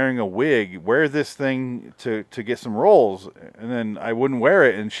start wearing a wig. Wear this thing to get some roles. And then I wouldn't wear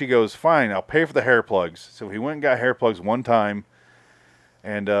it. And she goes, fine, I'll pay for the hair plugs. So he went and got hair plugs one time.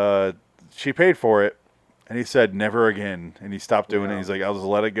 And she paid for it. And he said, never again. And he stopped doing it. He's like, I'll just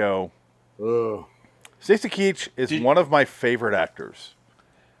let it go. Ugh. Stacy Keach is one of my favorite actors.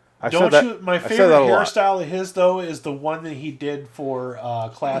 My favorite hairstyle of his, though, is the one that he did for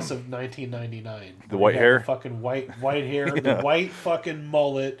Class of 1999. The white hair? The fucking white hair, the white fucking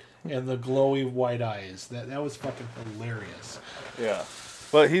mullet, and the glowy white eyes. That was fucking hilarious. Yeah.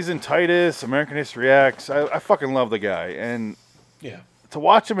 But he's in Titus, American History X. I fucking love the guy. And to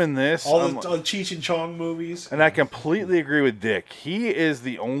watch him in this... all the Cheech and Chong movies. And I completely agree with Dick. He is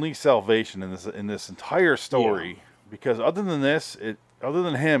the only salvation in this entire story. Yeah. Because other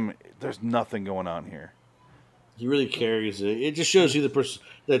than him, there's nothing going on here. He really carries it. It just shows you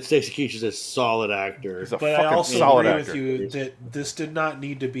that Stacy Keach is a solid actor. He's a but fucking I also solid agree actor. with you that this did not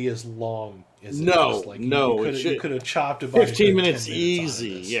need to be as long as it no, is. Like, no. You could have chopped about 15 minutes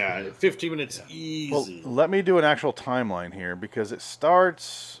easy. Yeah, 15 minutes easy. Well, let me do an actual timeline here because it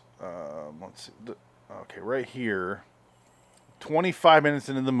starts, let's see, right here, 25 minutes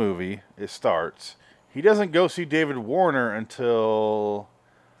into the movie, it starts. He doesn't go see David Warner until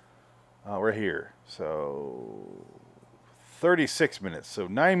right here. So 36 minutes. So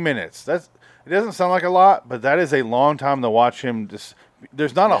 9 minutes. It doesn't sound like a lot, but that is a long time to watch him.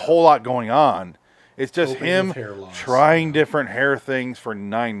 There's not a whole lot going on. It's just him trying different hair things for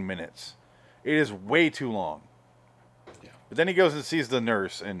 9 minutes. It is way too long. Yeah. But then he goes and sees the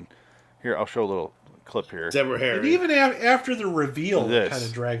nurse, and here I'll show a little clip here. Deborah Harry. And even after the reveal, it kind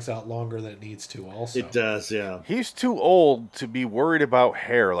of drags out longer than it needs to. Also, it does. Yeah. He's too old to be worried about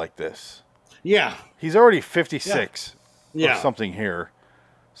hair like this. Yeah. He's already 56 or something here.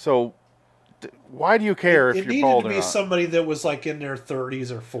 So why do you care if you're bald or not? It needed to be somebody that was like in their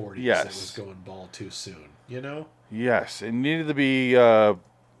 30s or 40s that was going bald too soon, you know? Yes. It needed to be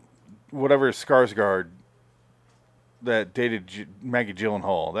whatever Skarsgård that dated Maggie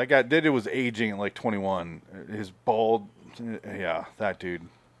Gyllenhaal. That guy was aging at like 21. His bald, that dude.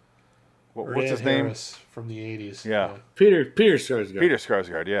 What's his name? Harris from the 80s. Yeah. Peter Skarsgård. Peter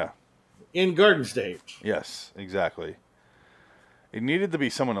Skarsgård, yeah. In Garden State. Yes, exactly. It needed to be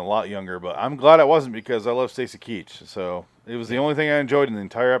someone a lot younger, but I'm glad it wasn't because I love Stacy Keach. So it was the only thing I enjoyed in the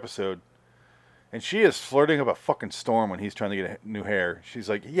entire episode. And she is flirting up a fucking storm when he's trying to get new hair. She's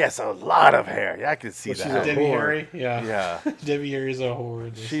like, yes, a lot of hair. Yeah, I can see that. Debbie Harry? Yeah. Yeah. Debbie Harry's a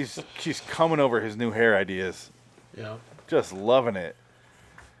whore. She's coming over his new hair ideas. Yeah. Just loving it.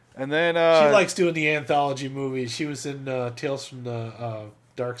 And then... she likes doing the anthology movies. She was in Tales from the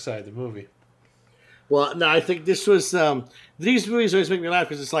Dark Side, the movie. Well, no, I think this was... these movies always make me laugh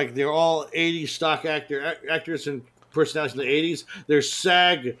because it's like they're all 80s stock actors and personalities in the 80s. Their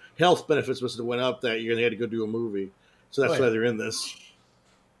SAG health benefits must have went up that year and they had to go do a movie. So that's why they're in this.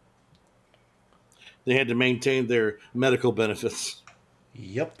 They had to maintain their medical benefits.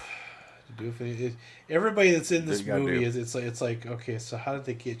 Yep. Everybody that's in this movie it's like, okay, so how did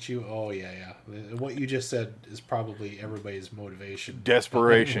they get you? Oh, yeah. What you just said is probably everybody's motivation.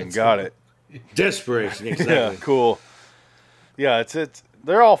 Desperation. Got it. Desperation, exactly. Yeah, cool. Yeah, it's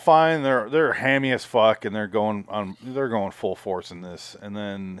they're all fine. They're hammy as fuck, and they're going full force in this. And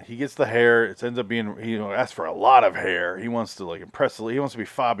then he gets the hair. It ends up being he asks for a lot of hair. He wants to impress. He wants to be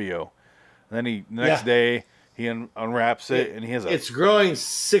Fabio. And then the next day he unwraps it, and he has it's growing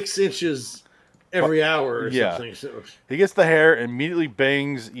 6 inches every hour or something. So. He gets the hair, immediately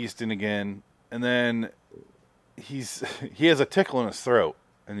bangs Easton again, and then he has a tickle in his throat.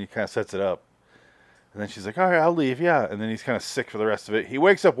 And he kind of sets it up. And then she's like, all right, I'll leave, yeah. And then he's kind of sick for the rest of it. He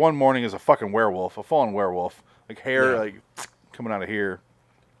wakes up one morning as a fucking werewolf, a fallen werewolf. Like hair, like coming out of here.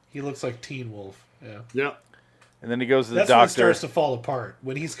 He looks like Teen Wolf. Yeah. Yeah. And then he goes to the That's when it doctor. starts to fall apart.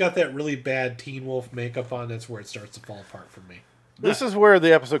 When he's got that really bad Teen Wolf makeup on, that's where it starts to fall apart for me. This is where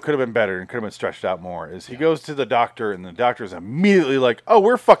the episode could have been better and could have been stretched out more. Is he goes to the doctor, and the doctor's immediately like, oh,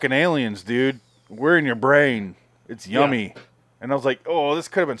 we're fucking aliens, dude. We're in your brain. It's yummy. Yeah. And I was like, oh, this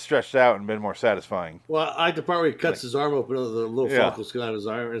could have been stretched out and been more satisfying. Well, I like the part where he cuts his arm open, the little follicles come out of his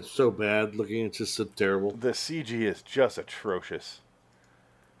arm. It's so bad looking. It's just so terrible. The CG is just atrocious.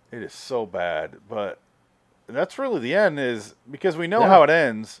 It is so bad. But that's really the end, is because we know how it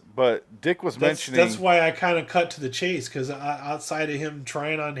ends. But Dick was mentioning... That's why I kind of cut to the chase, because outside of him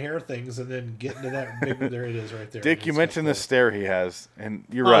trying on hair things and then getting to that big... there it is right there. Dick, you mentioned the stare he has, and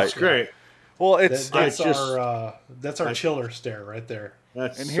you're right. That's great. Well, that's our chiller stare right there.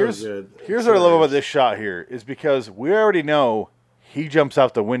 That's and so good. Here's what I love about this shot here, is because we already know he jumps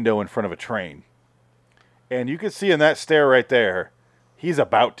out the window in front of a train. And you can see in that stare right there, he's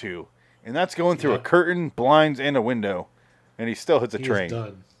about to. And that's going through a curtain, blinds, and a window. And he still hits a train. He's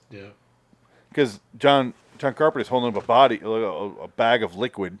done, yeah. Because John Carpenter's holding up a body, a bag of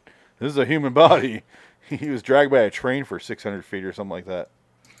liquid. This is a human body. He was dragged by a train for 600 feet or something like that.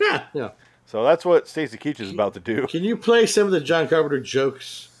 Yeah. So that's what Stacy Keach is about to do. Can you play some of the John Carpenter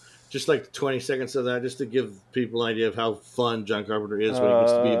jokes? Just like 20 seconds of that, just to give people an idea of how fun John Carpenter is when he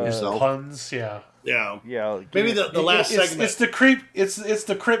gets to be himself. Puns, yeah. Maybe the last segment. It's the creep. It's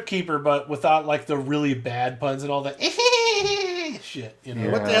the Crypt Keeper, but without like the really bad puns and all that shit. You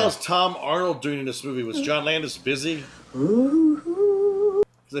know what the hell is Tom Arnold doing in this movie? Was John Landis busy? Because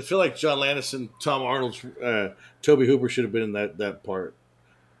I feel like John Landis and Tom Arnold's Toby Hooper should have been in that part.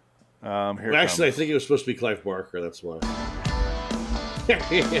 Actually, I think it was supposed to be Clive Barker. That's why.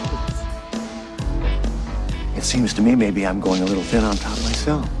 It seems to me maybe I'm going a little thin on top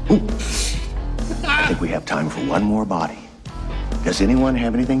myself. I think we have time for one more body. Does anyone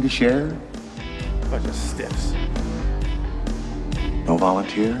have anything to share? Bunch of stiffs. No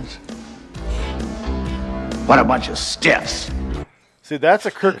volunteers? What a bunch of stiffs. See, that's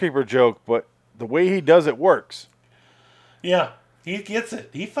a Crypt Keeper joke, but the way he does it works. Yeah, he gets it.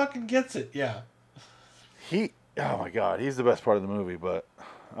 He fucking gets it, yeah. Oh my God, he's the best part of the movie, but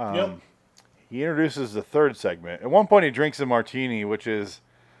he introduces the third segment. At one point, he drinks a martini, which is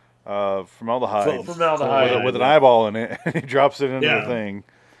formaldehyde. With an eyeball in it. And he drops it into the thing.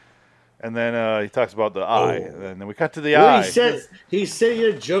 And then he talks about the eye. And then we cut to the eye. He said he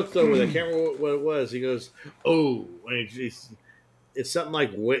had a joke, though, with I can't remember what it was. He goes, it's something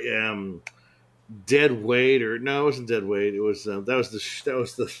like Dead Weight, or no, it wasn't Dead Weight. It was that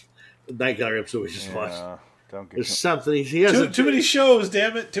was the Night Gallery episode we just watched. There's something he has too many shows,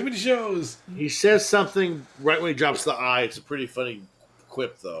 damn it, too many shows. He says something right when he drops the eye. It's a pretty funny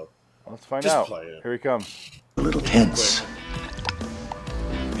quip, though. Let's find out. Here he comes. A little tense.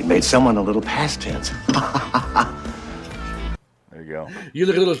 It made someone a little past tense. There you go. You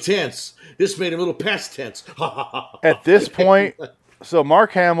look a little tense. This made him a little past tense. At this point, so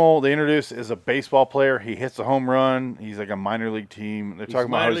Mark Hamill, they introduced, is a baseball player. He hits a home run. He's like a minor league team. They're talking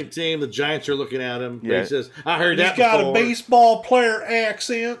about minor league team. The Giants are looking at him. Yeah. He says, "I heard that before." He's got a baseball player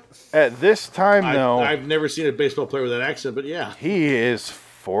accent. At this time, though, I've never seen a baseball player with that accent, but yeah, he is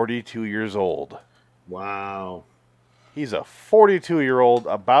 42 years old. Wow. He's a 42-year-old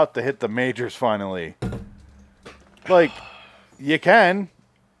about to hit the majors finally. Like, you can,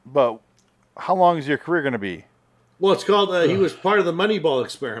 but how long is your career going to be? Well, it's called, he was part of the Moneyball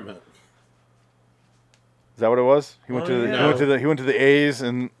experiment. Is that what it was? He went to the A's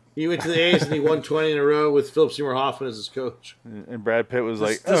and... He went to the A's and he won 20 in a row with Philip Seymour Hoffman as his coach. And Brad Pitt was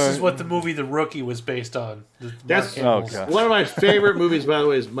this is what the movie The Rookie was based on. That's one of my favorite movies, by the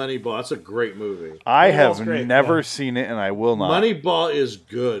way, is Moneyball. That's a great movie. I have never seen it, and I will not. Moneyball is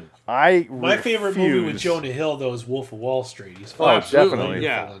good. My favorite movie with Jonah Hill, though, is Wolf of Wall Street. He's definitely.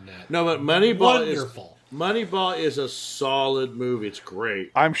 Yeah. No, but Moneyball is a solid movie. It's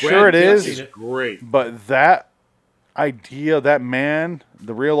great. I'm sure it is. It's great. But that idea, that man,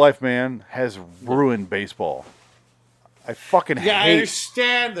 the real life man, has ruined baseball. I fucking hate. Yeah, I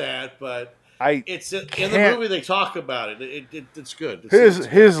understand that, but it's in the movie they talk about it. It's good.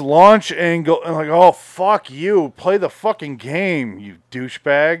 His launch angle, and like, oh fuck you, play the fucking game, you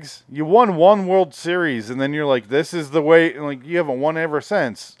douchebags. You won one World Series, and then you're like, this is the way, and like you haven't won ever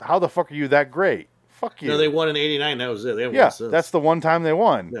since. How the fuck are you that great? Fuck you. No, they won in '89. That was it. They won since. That's the one time they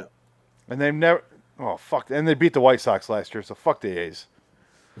won. Yeah, and they've never. Oh, fuck. And they beat the White Sox last year, so fuck the A's.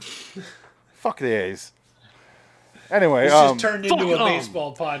 Fuck the A's. Anyway, This just turned into a fuck 'em.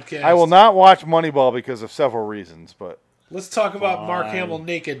 baseball podcast. I will not watch Moneyball because of several reasons, but Let's talk about Mark Hamill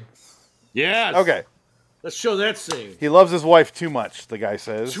naked. Yes. okay. Let's show that scene. He loves his wife too much, the guy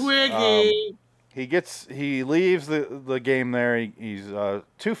says. Twiggy. He leaves the game there. He's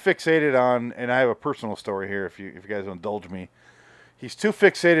too fixated on, and I have a personal story here if you guys will indulge me. He's too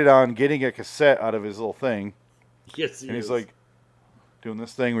fixated on getting a cassette out of his little thing, Yes, he and he's is. like doing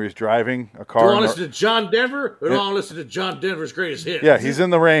this thing where he's driving a do car. you want and- to listen to John Denver, or do you want to listen to John Denver's greatest hit? yeah, he's in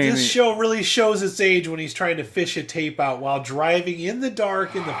the rain. This show really shows its age when he's trying to fish a tape out while driving in the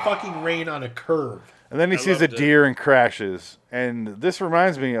dark in the fucking rain on a curve. And then he sees a loved it. deer and crashes. And this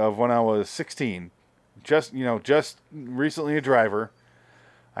reminds me of when I was 16. Just recently a driver.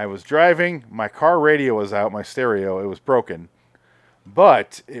 I was driving. My car radio was out, my stereo. It was broken.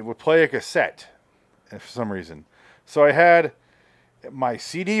 But it would play a cassette for some reason. So I had my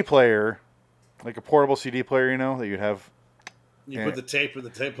CD player, like a portable CD player, that you'd have You put the tape in the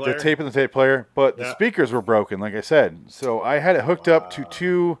tape player. the tape in the tape player, but the Yeah. speakers were broken, like I said. So I had it hooked up to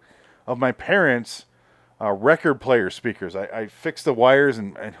two of my parents' record player speakers. I fixed the wires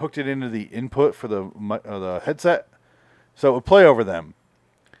and hooked it into the input for the headset, so it would play over them.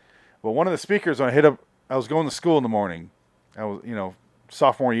 But one of the speakers, when I was going to school in the morning. I was,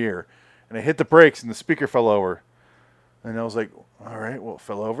 sophomore year, and I hit the brakes and the speaker fell over. And I was like, all right, well, it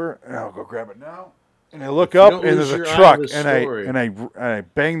fell over, and I'll go grab it now. And I look up, don't and lose there's a your eye truck, on the and story. I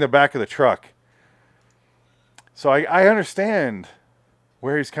bang the back of the truck. So I understand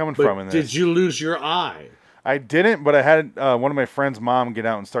where he's coming from in But this. did you lose your eye? I didn't, but I had one of my friend's mom get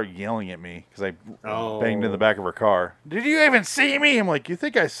out and start yelling at me because I banged in the back of her car. Did you even see me? I'm like, you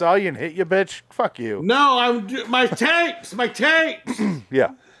think I saw you and hit you, bitch? Fuck you. No, my tapes, my tapes.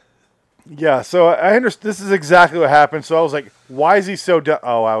 Yeah. Yeah, so I understand. This is exactly what happened. So I was like, why is he so dumb?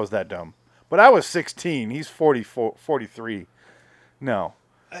 Oh, I was that dumb. But I was 16. He's 44, 43. No.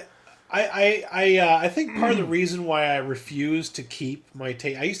 I think part of the reason why I refused to keep my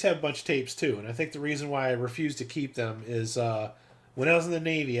tape, I used to have a bunch of tapes too, and I think the reason why I refused to keep them is when I was in the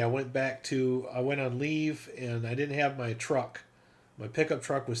Navy, I went on leave, and I didn't have my truck. My pickup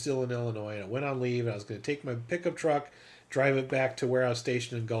truck was still in Illinois, and I went on leave, and I was going to take my pickup truck, drive it back to where I was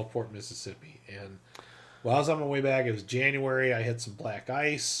stationed in Gulfport, Mississippi. And while I was on my way back, it was January, I hit some black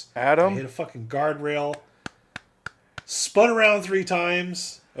ice. Adam? I hit a fucking guardrail. Spun around 3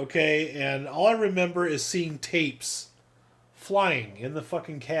 times, okay, and all I remember is seeing tapes flying in the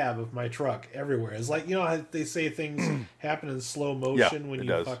fucking cab of my truck everywhere. It's like, how they say things happen in slow motion when it you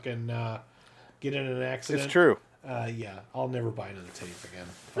does. fucking get in an accident. It's true. Yeah, I'll never buy another tape again.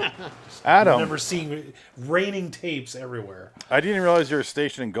 Fuck. I Adam, remember seeing raining tapes everywhere. I didn't realize you were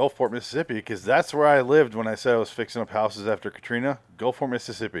stationed in Gulfport, Mississippi, because that's where I lived when I said I was fixing up houses after Katrina. Gulfport,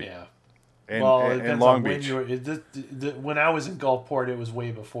 Mississippi. Yeah. And, Well, it and depends Long on when Beach. you were. When I was in Gulfport, it was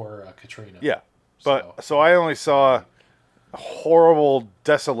way before Katrina. Yeah. But so I only saw horrible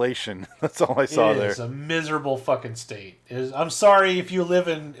desolation. That's all I saw It there. is a miserable fucking state. I'm sorry if you live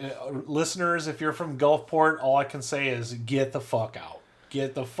in listeners. If you're from Gulfport, all I can say is get the fuck out.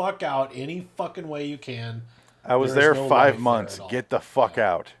 Get the fuck out any fucking way you can. I was There there is no 5 life there months. at all. Get the fuck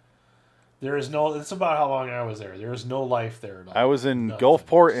out. There is no. It's about how long I was there. There is no life there at all. I was in Nothing.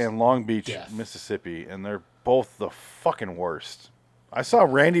 Gulfport and Long Beach, Death. Mississippi, and they're both the fucking worst. I saw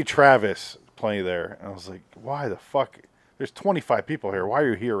Randy Travis play there, and I was like, why the fuck? There's 25 people here. Why are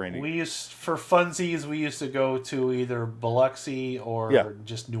you here, Randy? We used for funsies. We used to go to either Biloxi or Yeah.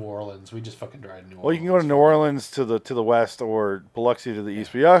 just New Orleans. We just fucking drive to New Orleans. Well, you can go to New Orleans to the west or Biloxi to the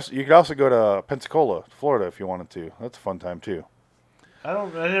east. But you could also go to Pensacola, Florida, if you wanted to. That's a fun time, too. I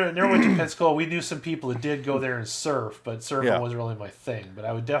never went to Pensacola. We knew some people that did go there and surf, but surfing Yeah. wasn't really my thing. But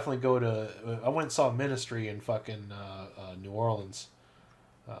I would definitely go to. I went and saw Ministry in fucking New Orleans.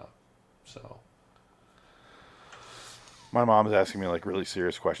 So My mom's asking me like really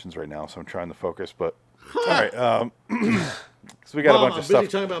serious questions right now, so I'm trying to focus. But all right, so we got Mom, a bunch I'm of busy stuff.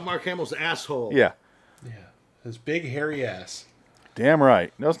 talking about Mark Hamill's asshole. Yeah, yeah, his big hairy ass. damn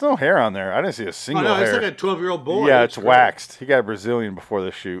right. There's no hair on there. I didn't see a Oh, single no, he's hair. like a 12-year-old boy. Yeah, it's great. waxed. He got a Brazilian before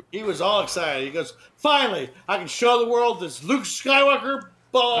the shoot. He was all excited. He goes, finally, I can show the world this Luke Skywalker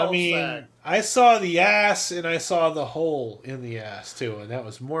ball I mean, sack. I saw the ass and I saw the hole in the ass too, and that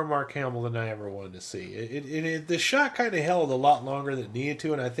was more Mark Hamill than I ever wanted to see. The shot kind of held a lot longer than it needed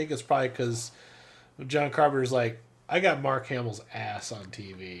to, and I think it's probably because John Carpenter's like, I got Mark Hamill's ass on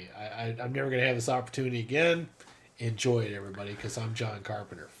TV. I'm never gonna have this opportunity again. Enjoy it, everybody, because I'm John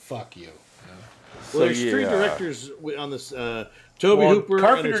Carpenter. Fuck you. Well, there's 3 yeah. directors on this. Toby Hooper.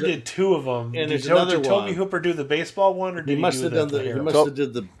 Carpenter and there's a- did 2 of them. and there's did another Toby one. Hooper do the baseball one, or did He he must do have done the. He hair must one? have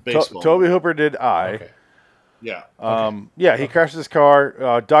did the baseball. Toby Hooper did I. Okay. Yeah. Yeah, he crashes his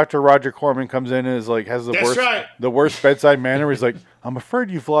car. Dr. Roger Corman comes in and is like, has That's right. the worst bedside manner. He's like, I'm afraid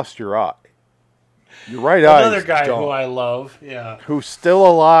you've lost your eye. Your right eye. Another guy who I love. Yeah. Who's still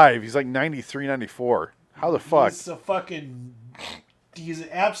alive. He's like 93, 94. How the fuck? He's an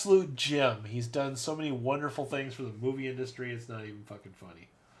absolute gem. He's done so many wonderful things for the movie industry. It's not even fucking funny.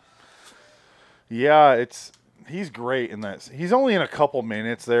 Yeah, he's great in that. He's only in a couple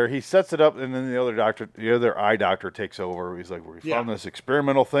minutes there. He sets it up, and then the other eye doctor takes over. He's like, "We found this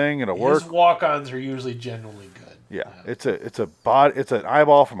experimental thing. It'll work." His walk-ons are usually genuinely good. Yeah, it's an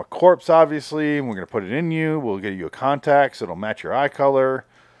eyeball from a corpse, obviously, and we're gonna put it in you. We'll get you a contact, so it'll match your eye color.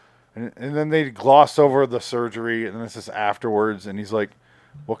 And then they gloss over the surgery, and then it's just afterwards, and he's like,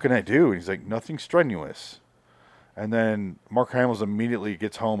 "What can I do?" And he's like, "Nothing strenuous." And then Mark Hamill immediately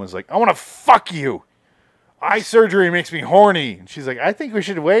gets home and is like, "I want to fuck you. Eye surgery makes me horny." And she's like, "I think we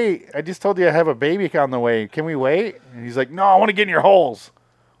should wait. I just told you I have a baby on the way. Can we wait?" And he's like, "No, I want to get in your holes.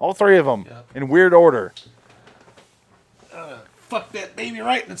 All three of them, in weird order." Fuck that baby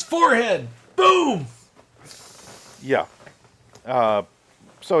right in its forehead. Boom! Yeah.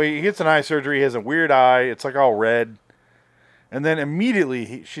 So he gets an eye surgery. He has a weird eye. It's like all red. And then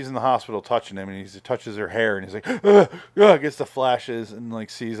immediately she's in the hospital touching him, and he touches her hair, and he's like, gets the flashes and like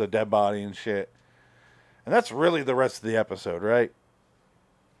sees a dead body and shit. And that's really the rest of the episode, right?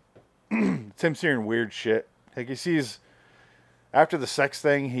 It's him seeing weird shit. Like he sees, after the sex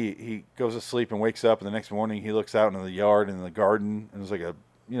thing, he goes to sleep and wakes up, and the next morning he looks out into the yard and the garden, and there's like a,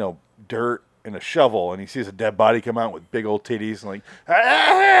 dirt and a shovel, and he sees a dead body come out with big old titties, and like,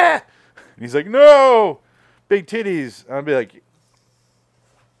 ah! And he's like, "No! Big titties." And I'd be like,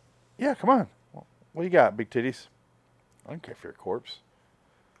 "Yeah, come on. What you got, big titties? I don't care for your corpse."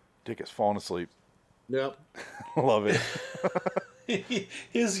 Dick has fallen asleep. Yep. Love it.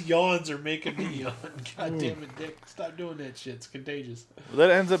 His yawns are making me yawn. God damn it, Dick. Stop doing that shit. It's contagious. That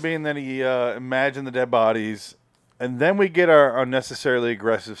ends up being that he imagined the dead bodies. And then we get our unnecessarily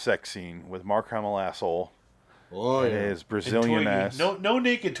aggressive sex scene with Mark Hamill asshole. Oh, and his Brazilian ass. No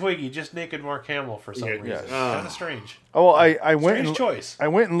naked Twiggy, just naked Mark Hamill for some reason. Kind of strange. Oh, well, I went choice. I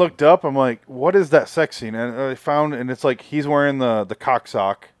went and looked up. I'm like, what is that sex scene? And I found, and it's like he's wearing the cock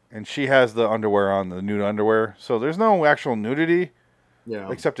sock, and she has the underwear on, the nude underwear. So there's no actual nudity,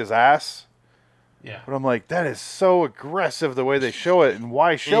 except his ass. Yeah. But I'm like, that is so aggressive the way they show it, and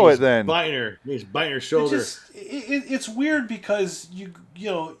why show it then? He's biting her shoulder. It's weird because you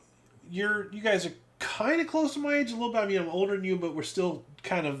guys are kind of close to my age a little bit. I mean, I'm older than you, but we're still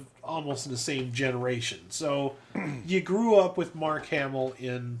kind of almost in the same generation. So you grew up with Mark Hamill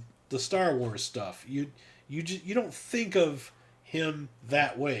in the Star Wars stuff. You don't think of him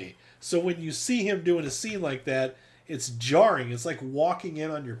that way. So when you see him doing a scene like that, it's jarring. It's like walking in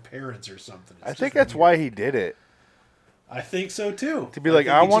on your parents or something. I think that's why he did it. I think so too. To be like,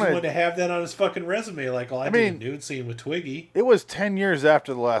 I wanted to have that on his fucking resume. Like, I did a nude scene with Twiggy. It was 10 years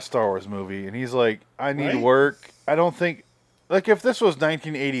after the last Star Wars movie, and he's like, I need work. I don't think, like, if this was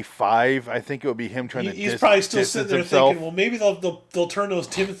 1985, I think it would be him trying to. He's probably still sitting there thinking, well, maybe they'll turn those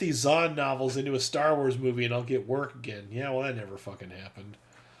Timothy Zahn novels into a Star Wars movie, and I'll get work again. Yeah, well, that never fucking happened.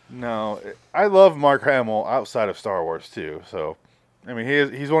 No, I love Mark Hamill outside of Star Wars too. So, I mean,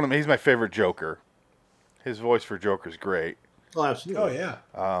 he's my favorite Joker. His voice for Joker's great. Oh, absolutely. Oh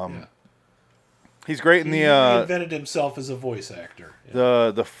yeah. He's great in the. He reinvented himself as a voice actor.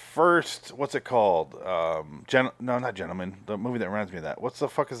 Yeah. The first, what's it called? No, not Gentleman. The movie that reminds me of that. What's the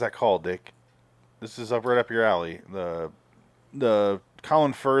fuck is that called, Dick? This is right up your alley. The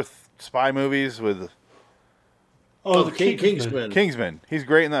Colin Firth spy movies with. Oh, the Kingsman. Kingsman. He's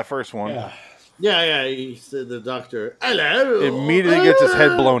great in that first one. Yeah. He said the doctor. Hello. Immediately gets his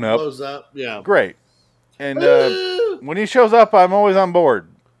head blown up. Blows up. Yeah. Great. And when he shows up, I'm always on board.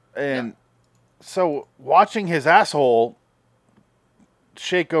 And so watching his asshole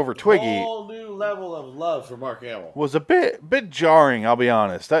shake over Twiggy, a whole new level of love for Mark Hamill, was a bit jarring. I'll be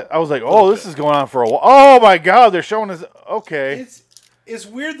honest. I was like, oh, this is going on for a while. Oh my god, they're showing us. Okay. It's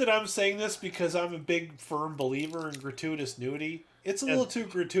weird that I'm saying this because I'm a big firm believer in gratuitous nudity. It's a little too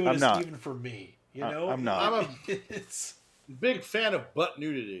gratuitous even for me. You know, I'm not. I'm a big fan of butt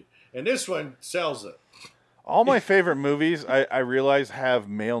nudity, and this one sells it. All my favorite movies, I realize, have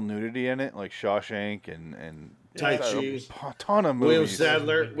male nudity in it, like Shawshank and Tai Chi. A ton of movies.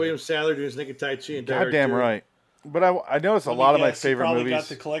 William Sadler doing his naked Tai Chi and goddamn right. But I noticed a lot of my favorite movies. You probably got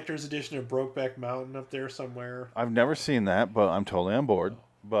the collector's edition of Brokeback Mountain up there somewhere. I've never seen that, but I'm totally on board.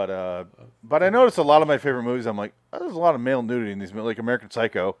 But I noticed a lot of my favorite movies. I'm like, oh, there's a lot of male nudity in these, like American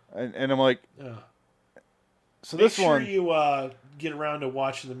Psycho, and I'm like, so Make this sure one. you get around to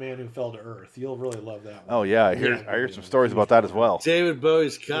watching The Man Who Fell to Earth. You'll really love that one. Oh yeah, I hear some stories about that as well. David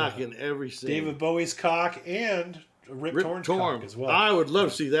Bowie's cock in every scene. David Bowie's cock and Rip Torn's cock as well. I would love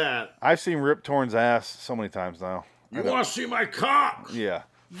to see that. I've seen Rip Torn's ass so many times now. You want to see my cock? Yeah.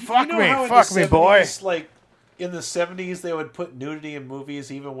 Fuck me, boy. Like in the 70s, they would put nudity in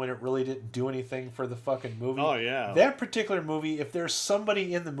movies even when it really didn't do anything for the fucking movie. Oh yeah. That particular movie, if there's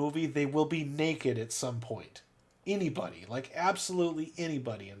somebody in the movie, they will be naked at some point. Anybody, like absolutely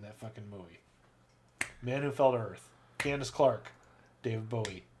anybody in that fucking movie. Man Who Fell to Earth, Candace Clark, David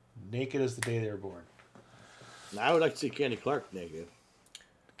Bowie, naked as the day they were born. Now, I would like to see Candy Clark naked.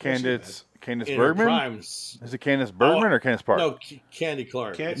 Candace In her Bergman? primes. Is it Candace Bergman or Candace Park? No, Candy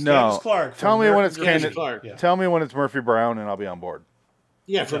Clark. Candace No. Clark. Tell me when it's Candace Candace. Clark. Yeah. Tell me when it's Murphy Brown, and I'll be on board.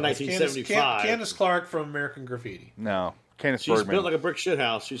 Yeah, from No, it's 1975. Candace Clark from American Graffiti. No, Candace She's Bergman. built like a brick shit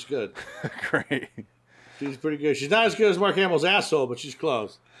house. She's good. Great. She's pretty good. She's not as good as Mark Hamill's asshole, but she's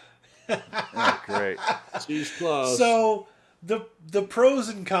close. Oh, great. She's close. So the pros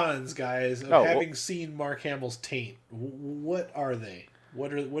and cons, guys, of Oh, having seen Mark Hamill's taint. What are they?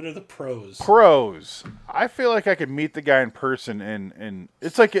 What are the pros? Pros. I feel like I could meet the guy in person, and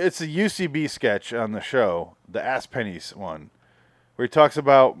it's a UCB sketch on the show, the Ass Pennies one, where he talks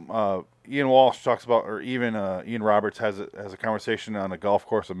about Ian Walsh talks about, or even Ian Roberts has a conversation on a golf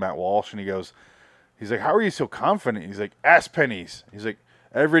course with Matt Walsh, and he's like, how are you so confident? He's like, ass pennies. He's like,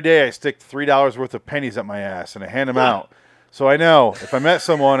 every day I stick $3 worth of pennies up my ass and I hand them out. So I know if I met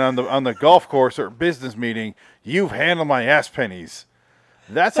someone on the golf course or business meeting, you've handled my ass pennies.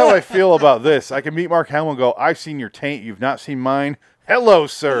 That's how I feel about this. I can meet Mark Hamill and go, I've seen your taint. You've not seen mine. Hello,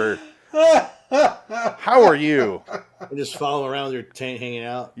 sir. How are you? And just follow around with your taint hanging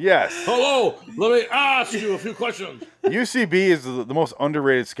out. Yes. Hello, let me ask you a few questions. UCB is the most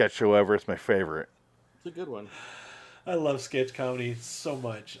underrated sketch show ever. It's my favorite. It's a good one. I love sketch comedy so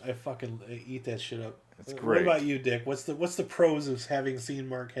much. I eat that shit up. It's great. What about you, Dick? What's the pros of having seen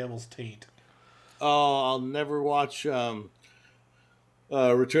Mark Hamill's taint? Oh, I'll never watch Return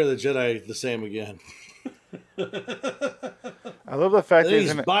of the Jedi the same again. I love the fact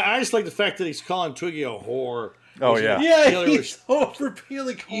that I just like the fact that he's calling Twiggy a whore. Oh, yeah. Yeah, he's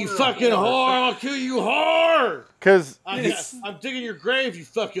overpeeling. You fucking whore! I'll kill you, whore! Because I'm digging your grave, you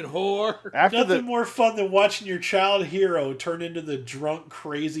fucking whore. after Nothing more fun than watching your child hero turn into the drunk,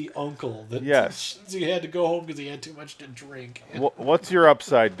 crazy uncle that Yes. he had to go home because he had too much to drink. what's your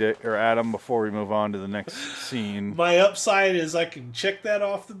upside, Dick or Adam, before we move on to the next scene? My upside is I can check that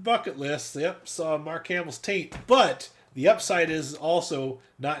off the bucket list. Yep, saw Mark Hamill's taint. But the upside is also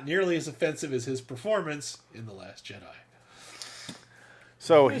not nearly as offensive as his performance in The Last Jedi.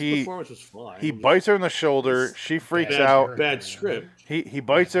 So His performance was fine. he bites her in the shoulder. She freaks out. Bad script. He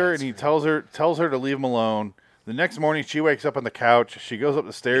bites her and he tells her to leave him alone. The next morning, she wakes up on the couch. She goes up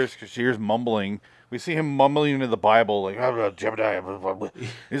the stairs because she hears mumbling. We see him mumbling into the Bible, like,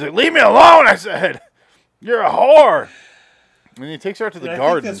 he's like, leave me alone, I said. You're a whore. And he takes her out to the I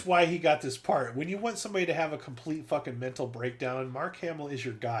garden. think that's why he got this part. When you want somebody to have a complete fucking mental breakdown, Mark Hamill is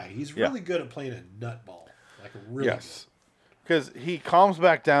your guy. He's really good at playing a nutball. Like, really Yes. Because he calms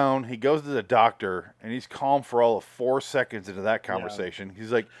back down. He goes to the doctor, and he's calm for all of 4 seconds into that conversation.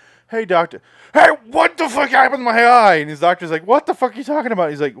 He's like, hey, doctor. Hey, what the fuck happened to my eye? And his doctor's like, what the fuck are you talking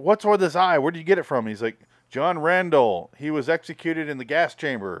about? He's like, what's with this eye? Where did you get it from? He's like, John Randall. He was executed in the gas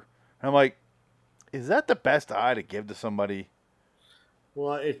chamber. And I'm like, is that the best eye to give to somebody?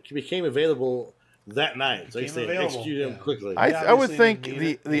 Well, it became available that night. So they Became available, executed him yeah. quickly. I would obviously think didn't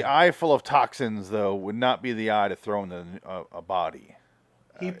need the eye full of toxins, though, would not be the eye to throw into a body.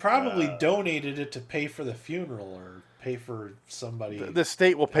 He probably donated it to pay for the funeral or pay for somebody. The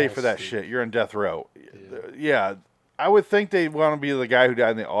state will pay for that else, shit. You're on death row. Yeah. I would think they want to be the guy who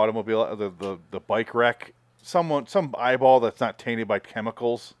died in the automobile, the bike wreck. Some eyeball that's not tainted by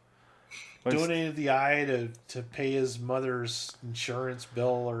chemicals. But donated the eye to pay his mother's insurance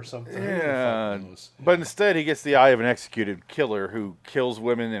bill or something. Who the fuck yeah, knows? but instead he gets the eye of an executed killer who kills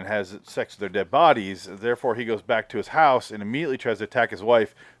women and has sex with their dead bodies. Therefore, he goes back to his house and immediately tries to attack his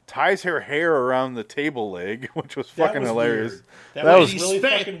wife. Ties her hair around the table leg, which was That fucking was hilarious. weird. That That was was really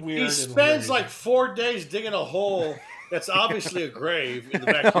fucking weird. He and spends hilarious. like 4 days digging a hole that's obviously a grave in the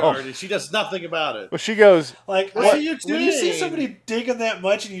backyard, and she does nothing about it. Well, she goes, Like, What when are you when you see doing? somebody digging that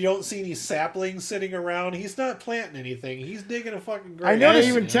much and you don't see any saplings sitting around, he's not planting anything. He's digging a fucking grave. I And noticed-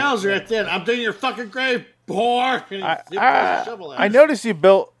 he even tells her at the end, I'm digging your fucking grave, whore. And he throws a shovel at I her. noticed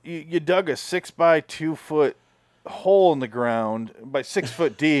you dug a 6 by 2 foot hole in the ground by 6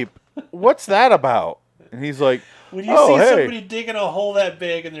 foot deep. What's that about? And he's like, When you see somebody digging a hole that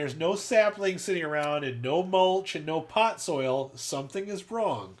big and there's no saplings sitting around and no mulch and no pot soil, something is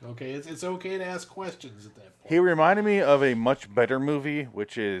wrong. Okay, it's okay to ask questions at that point. He reminded me of a much better movie,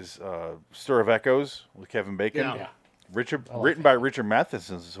 which is Stir of Echoes with Kevin Bacon. Yeah. Written by Richard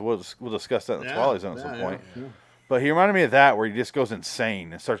Matheson, so we'll discuss that in the Twilight Zone at some point. Yeah. But he reminded me of that, where he just goes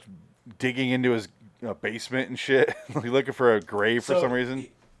insane and starts digging into his basement and shit, looking for a grave for some reason.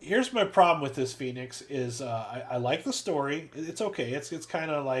 Here's my problem with this, Phoenix, is I like the story. It's okay. It's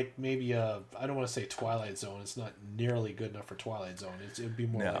kind of like maybe I don't want to say Twilight Zone. It's not nearly good enough for Twilight Zone. It'd be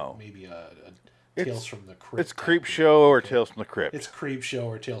more like maybe a Tales from the Crypt. It's Creep Show or Tales from the Crypt. It's Creep Show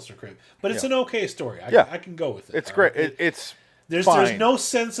or Tales from the Crypt. But it's an okay story. I can go with it. It's great. It's there's no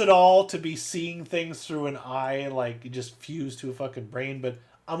sense at all to be seeing things through an eye, like just fused to a fucking brain, but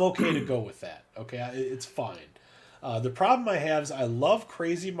I'm okay to go with that. Okay, it's fine. The problem I have is I love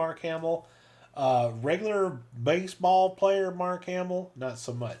crazy Mark Hamill. Regular baseball player Mark Hamill, not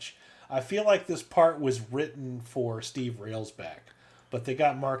so much. I feel like this part was written for Steve Railsback. But they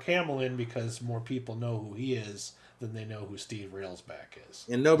got Mark Hamill in because more people know who he is than they know who Steve Railsback is.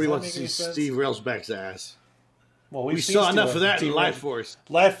 And nobody wants to see Steve Railsback's ass. Well, we saw enough of that in Life Force.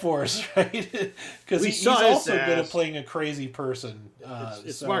 Life Force, right? Because he's also good at playing a crazy person.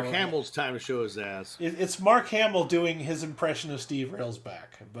 It's Mark Hamill's time to show his ass. It's Mark Hamill doing his impression of Steve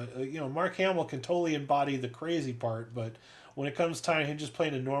Railsback. But, Mark Hamill can totally embody the crazy part, but when it comes time to him just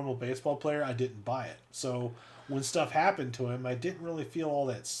playing a normal baseball player, I didn't buy it. So when stuff happened to him, I didn't really feel all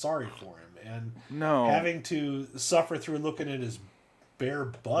that sorry for him. And having to suffer through looking at his bare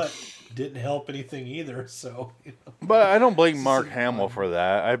butt didn't help anything either. So, But I don't blame Mark Hamill for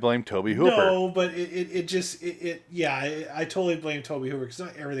that. I blame Tobe Hooper. No, but I totally blame Tobe Hooper because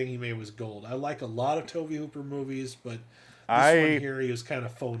not everything he made was gold. I like a lot of Tobe Hooper movies, but this one here, he was kind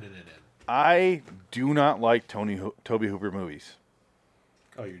of phoning it in. I do not like Tobe Hooper movies.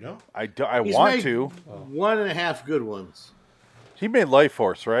 Oh, you know? I want to. 1.5 good ones. He made Life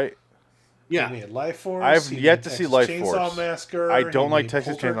Force, right? Yeah. He made Life Force. I've yet to see Life Force. Chainsaw Massacre. I don't like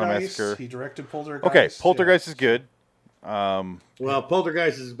Texas Chainsaw Massacre. He directed Poltergeist. Okay, Poltergeist is good. Well,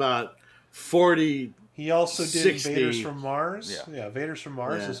 Poltergeist is about 40. He also did 60. Invaders from Mars. Yeah, Invaders from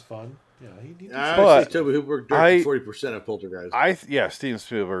Mars is fun. Yeah, I see Tobe Hooper directed 40% of Poltergeist. Steven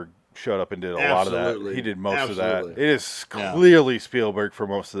Spielberg showed up and did a lot of that. He did most of that. It is clearly Spielberg for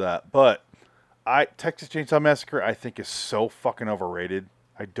most of that. But Texas Chainsaw Massacre, I think, is so fucking overrated.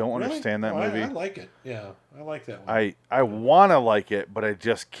 I don't understand that movie. I like it. Yeah, I like that one. I want to like it, but I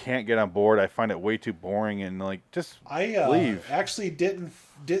just can't get on board. I find it way too boring and just leave. Actually didn't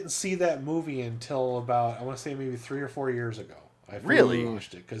see that movie until about, I want to say maybe 3 or 4 years ago. I really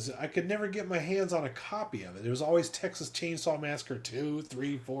watched it because I could never get my hands on a copy of it. There was always Texas Chainsaw Massacre 2,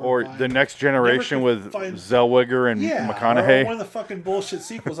 3, 4, or 5. The Next Generation with Zellweger and McConaughey. Or one of the fucking bullshit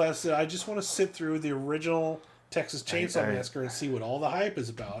sequels. I said I just want to sit through the original Texas Chainsaw Massacre and see what all the hype is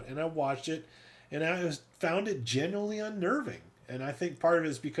about. And I watched it, and I found it genuinely unnerving. And I think part of it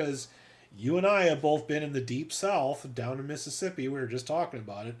is because you and I have both been in the Deep South, down in Mississippi. We were just talking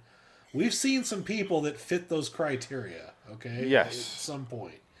about it. We've seen some people that fit those criteria, okay? Yes. At some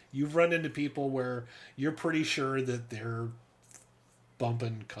point. You've run into people where you're pretty sure that they're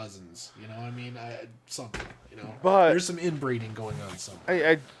bumping cousins. You know, I mean, something, But there's some inbreeding going on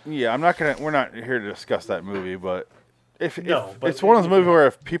somewhere. We're not here to discuss that movie, but if it's one of those movies where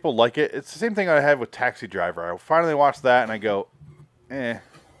if people like it, it's the same thing I had with Taxi Driver. I finally watched that and I go,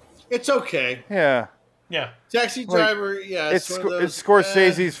 It's okay. Yeah. Yeah. Taxi Driver, it's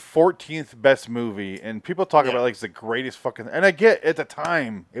Scorsese's 14th best movie, and people talk about it's the greatest fucking. And I get at the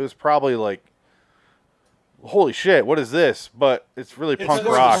time it was probably like, holy shit, what is this? But it's really punk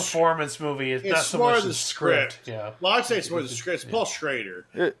rock. It's a performance movie. It's not so more much the script. Yeah. Well, I'd say it's more the script. It's Paul Schrader.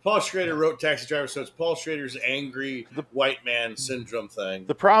 Paul Schrader wrote Taxi Driver, so it's Paul Schrader's angry white man syndrome thing.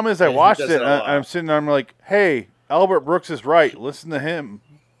 The problem is I watched it, and I'm sitting there, I'm like, hey, Albert Brooks is right. Listen to him.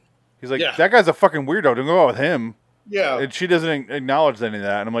 He's like, that guy's a fucking weirdo. Don't go out with him. Yeah. And she doesn't acknowledge any of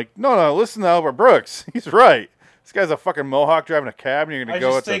that. And I'm like, no, listen to Albert Brooks. He's right. This guy's a fucking Mohawk driving a cab, and you're going to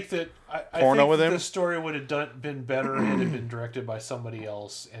go porno with him? This story would have been better had it been directed by somebody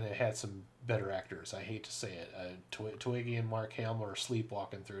else, and it had some better actors. I hate to say it. Twiggy and Mark Hamill are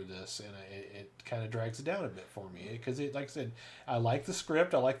sleepwalking through this, and it kind of drags it down a bit for me. Because, like I said, I like the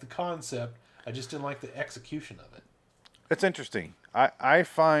script. I like the concept. I just didn't like the execution of it. It's interesting. I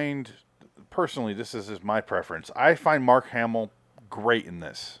find, personally, this is my preference. I find Mark Hamill great in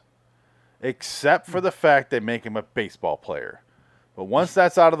this. Except for the fact they make him a baseball player. But once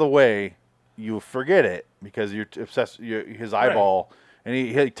that's out of the way, you forget it because you're obsessed. His eyeball and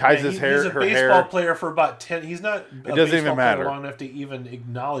he ties his hair. He's a her baseball hair. player for about 10. He's not. It doesn't even matter long enough to even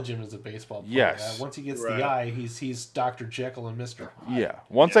acknowledge him as a baseball player. Yes. Once he gets Right. the eye, he's Dr. Jekyll and Mr. Hyde. Yeah.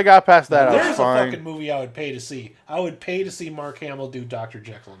 Once I got past that, I There's was a fine. fucking movie I would pay to see. I would pay to see Mark Hamill do Dr.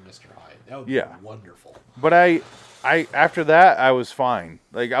 Jekyll and Mr. Hyde. That would Yeah. be wonderful. But I after that, I was fine.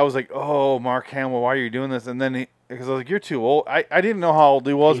 Like I was like, oh, Mark Hamill, why are you doing this? And then because I was like, you're too old. I didn't know how old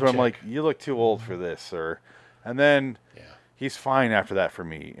he was, but I'm like, you look too old for this, sir. And then he's fine after that for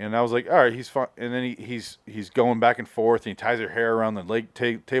me. And I was like, all right, he's fine. And then he's going back and forth, and he ties her hair around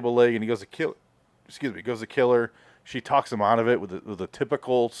the table leg, and he goes to kill. Goes to kill her. She talks him out of it with a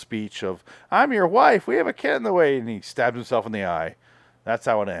typical speech of, "I'm your wife. We have a kid in the way," and he stabs himself in the eye. That's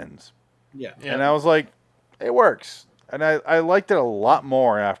how it ends. Yeah. And I was like, it works. And I liked it a lot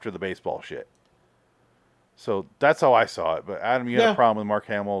more after the baseball shit. So that's how I saw it. But Adam, you had a problem with Mark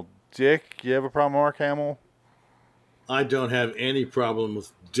Hamill. Dick, you have a problem with Mark Hamill? I don't have any problem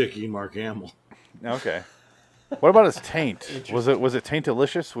with Dickie Mark Hamill. Okay. What about his taint? Was it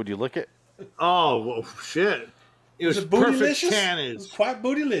taint-delicious? Would you lick it? Oh, well, shit. It was perfect bootylicious? tannage. It was quite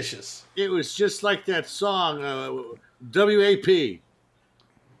bootylicious. It was just like that song, WAP.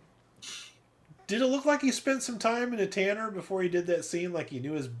 Did it look like he spent some time in a tanner before he did that scene? Like he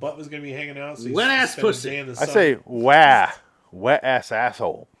knew his butt was going to be hanging out? So Wet ass spent a pussy. day in the I sun? say, wah. Wet-ass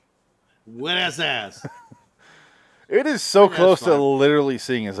asshole. Wet ass. It is so That's close to fine. literally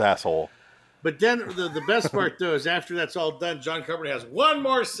seeing his asshole. But then the best part, though, is after that's all done, John Carpenter has one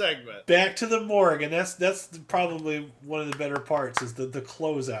more segment. Back to the morgue, and that's probably one of the better parts is the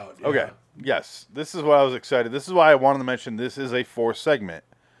closeout. you Okay. know? Yes. This is why I was excited. This is why I wanted to mention this is a 4th segment.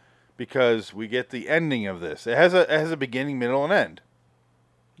 Because we get the ending of this. It has a beginning, middle, and end.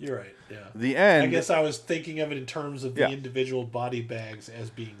 You're right. Yeah. The end. I guess I was thinking of it in terms of the Yeah. individual body bags as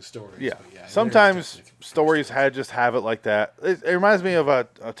being stories. Yeah. But yeah, Sometimes there's definitely stories just have it like that. It reminds me of a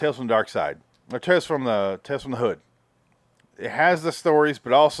Tales from the Dark Side, or Tales from the Hood. It has the stories,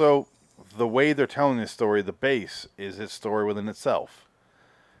 but also the way they're telling this story. The base is its story within itself,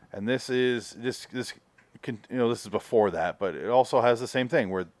 and this is this is before that, but it also has the same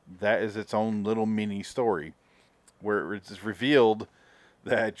thing where that is its own little mini story, where it's revealed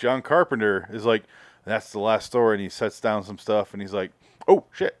that John Carpenter is like, that's the last story, and he sets down some stuff, and he's like, oh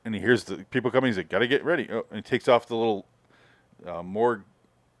shit, and he hears the people coming, he's like, gotta get ready, and he takes off the little morgue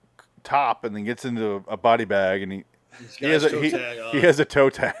top, and then gets into a body bag, and he has a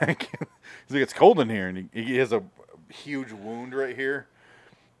toe tag. He's like, it's cold in here, and he has a huge wound right here.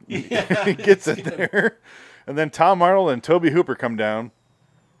 He gets it there, and then Tom Arnold and Toby Hooper come down,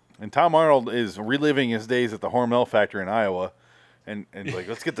 and Tom Arnold is reliving his days at the Hormel factory in Iowa, and like,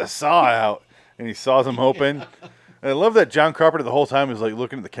 let's get the saw out, and he saws him open. And I love that John Carpenter the whole time is like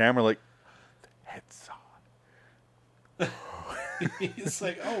looking at the camera like, head saw. He's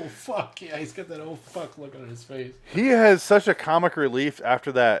like, oh fuck, yeah, he's got that oh fuck look on his face. He has such a comic relief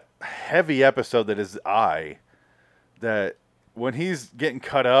after that heavy episode that is Eye, that when he's getting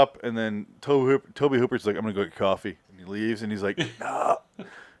cut up, and then Toby Hooper's like, I'm gonna go get coffee, and he leaves, and he's like, no.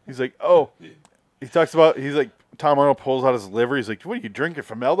 He's like, oh. He talks about, he's like, Tom Arnold pulls out his liver. He's like, what are you drinking,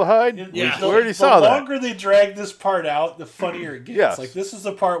 formaldehyde? Yeah. We already saw the that. longer they drag this part out, the funnier it gets. Yes. Like, this is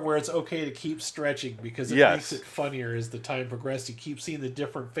the part where it's okay to keep stretching because it Yes. makes it funnier as the time progresses. You keep seeing the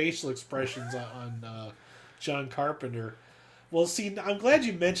different facial expressions on John Carpenter. Well, see, I'm glad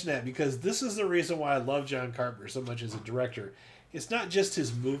you mentioned that because this is the reason why I love John Carpenter so much as a director. It's not just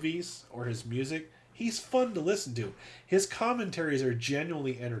his movies or his music. He's fun to listen to. His commentaries are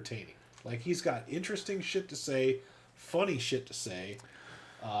genuinely entertaining. Like, he's got interesting shit to say, funny shit to say.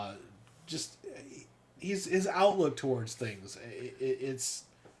 His outlook towards things, it's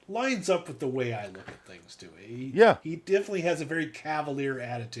lines up with the way I look at things too. He definitely has a very cavalier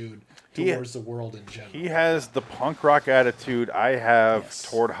attitude towards the world in general. He has the punk rock attitude I have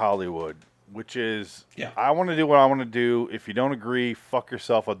toward Hollywood, which is, I want to do what I want to do. If you don't agree, fuck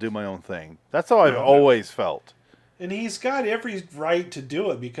yourself. I'll do my own thing. That's how I've always felt. And he's got every right to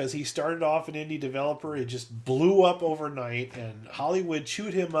do it because he started off an indie developer. It just blew up overnight, and Hollywood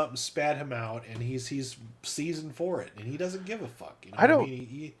chewed him up and spat him out, and he's seasoned for it, and he doesn't give a fuck. You know I don't. what I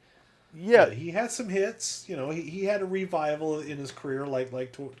mean? He had some hits. You know, he had a revival in his career,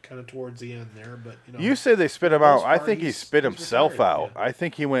 kind of towards the end there. But you know, You say they spit him out. I part, think he he's spit himself retired, out. I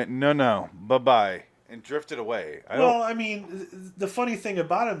think he went, no, bye-bye, and drifted away. I mean, the funny thing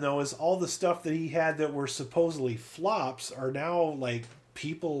about him, though, is all the stuff that he had that were supposedly flops are now, like,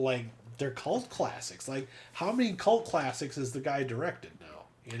 people, like, they're cult classics. Like, how many cult classics has the guy directed now,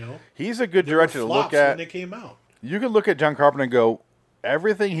 you know? He's a good There were director to look flops at. when they came out. You could look at John Carpenter and go,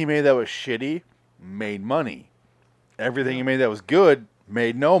 everything he made that was shitty made money. Everything he made that was good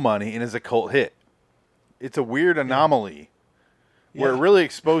made no money and is a cult hit. It's a weird anomaly where it really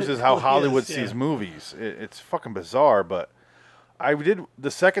exposes how Hollywood sees movies. It's fucking bizarre, but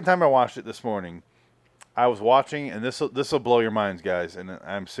the second time I watched it this morning, I was watching, and this will blow your minds, guys, and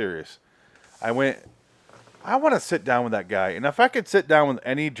I'm serious. I want to sit down with that guy, and if I could sit down with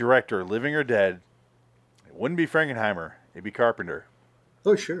any director, living or dead, it wouldn't be Frankenheimer, it'd be Carpenter.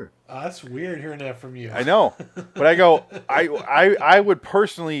 Oh, sure. That's weird hearing that from you. I know, but I would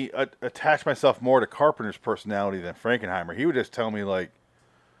personally attach myself more to Carpenter's personality than Frankenheimer. He would just tell me, like,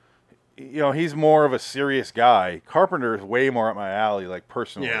 he's more of a serious guy. Carpenter is way more up my alley, like,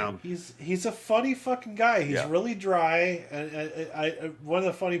 personally. Yeah. He's a funny fucking guy. He's really dry. And I one of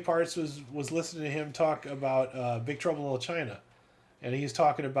the funny parts was listening to him talk about Big Trouble in Little China. And he's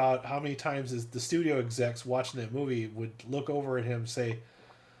talking about how many times the studio execs watching that movie would look over at him and say,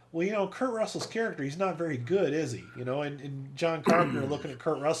 well, Kurt Russell's character, he's not very good, is he? And John Carpenter looking at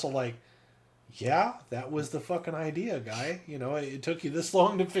Kurt Russell like, yeah, that was the fucking idea, guy. It took you this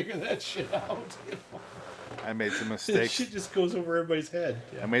long to figure that shit out. I made some That mistakes. shit just goes over everybody's head.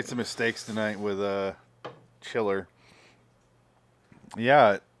 I made some mistakes tonight with Chiller.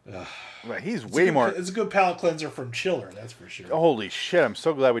 Yeah. He's way more... It's a good palate cleanser from Chiller, that's for sure. Holy shit, I'm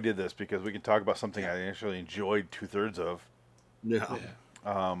so glad we did this because we can talk about something I actually enjoyed 2/3 of. Yeah.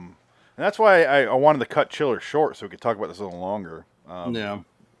 And that's why I wanted to cut Chiller short so we could talk about this a little longer. Yeah.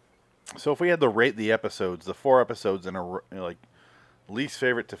 So if we had to rate the episodes, the 4 episodes in a least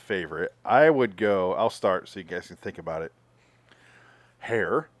favorite to favorite, I would go. I'll start so you guys can think about it.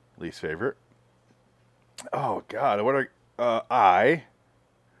 Hair, least favorite. Oh God, what are I?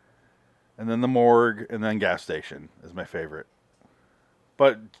 And then the morgue, and then gas station is my favorite.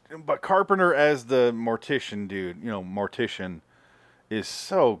 But Carpenter as the mortician dude, mortician, is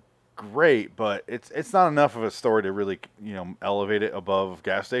so great, but it's not enough of a story to really elevate it above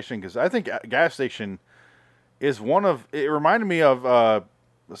gas station, because I think gas station is it reminded me of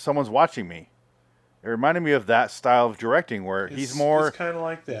Someone's Watching Me. It reminded me of that style of directing where he's more it's kind of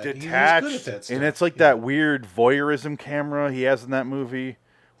like that. detached, He's good at that stuff. and it's like that weird voyeurism camera he has in that movie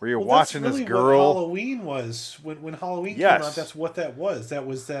where you're watching that's really this girl. What Halloween was when Halloween came out. That's what that was. That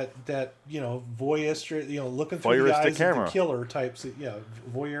was that voyeuristic, looking through the eyes camera. of the killer types. Yeah,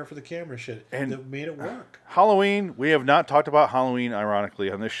 voyeur for the camera shit, and that made it work. Halloween. We have not talked about Halloween,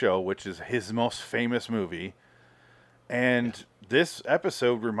 ironically, on this show, which is his most famous movie, and this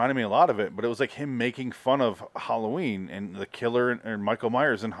episode reminded me a lot of it. But it was like him making fun of Halloween and the killer and Michael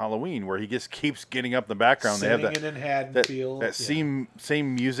Myers in Halloween, where he just keeps getting up in the background. Singing they have in Haddonfield.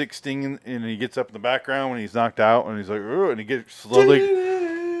 same music stinging, and he gets up in the background when he's knocked out, and he's like, "Ooh," and he gets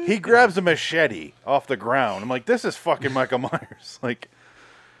slowly. He grabs a machete off the ground. I'm like, this is fucking Michael Myers,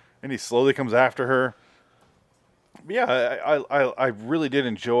 and he slowly comes after her. But yeah, I really did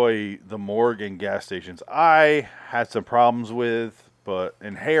enjoy the morgue and gas stations. I had some problems with,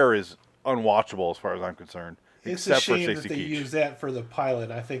 and Hair is unwatchable as far as I'm concerned. It's except a shame for that Stacey they Keach. use that for the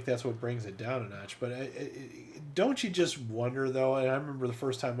pilot. I think that's what brings it down a notch. But don't you just wonder, though, and I remember the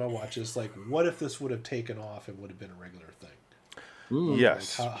first time I watched this, like, what if this would have taken off and would have been a regular thing?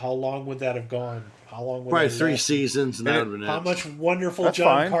 Yes. Like, how long would that have gone? How long would Probably that have 3 lasted? seasons, and that would have been How it. much wonderful That's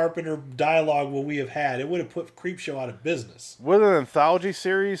John fine. Carpenter dialogue will we have had? It would have put Creepshow out of business. With an anthology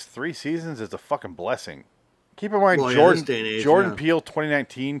series, 3 seasons is a fucking blessing. Keep in mind, Well, yeah, Jordan this day and age, Jordan yeah. Peele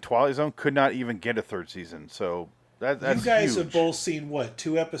 2019 Twilight Zone could not even get a 3rd season. So that's You guys huge. have both seen,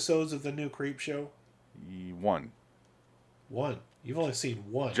 2 episodes of the new Creepshow? One. 1. You've only seen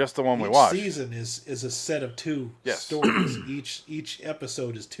 1. Just the one we Each watched. season is a set of 2 Yes. stories. Each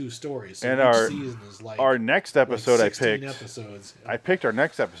episode is 2 stories. So And each our- season is like Our next episode I 16 picked. episodes. I picked our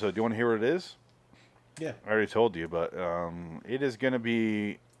next episode. Do you want to hear what it is? Yeah. I already told you, but it is going to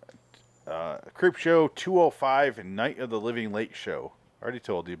be Creepshow 205 and Night of the Living Late Show. I already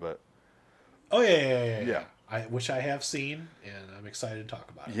told you, but Oh yeah. Yeah. Which I have seen, and I'm excited to talk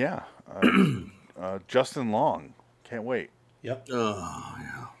about it. yeah. Justin Long. Can't wait. Yep. Oh,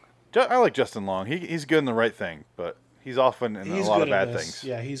 yeah. I like Justin Long. He's good in the right thing, but he's often in He's a lot good of bad in this. things.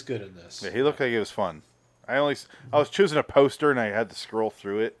 Yeah, he's good in this. Yeah, he looked like it was fun. I was choosing a poster and I had to scroll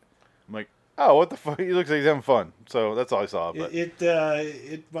through it. I'm like, oh, what the fuck? He looks like he's having fun. So that's all I saw. But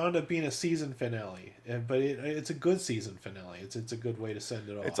It wound up being a season finale, but it's a good season finale. It's a good way to send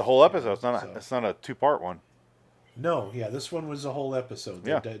it off. it's a whole episode. It's So- not a 2-part one. No, yeah, this one was a whole episode.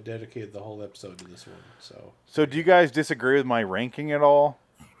 They Yeah. dedicated the whole episode to this one. So do you guys disagree with my ranking at all?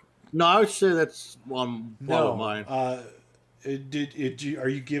 No, I would say that's one of mine. Are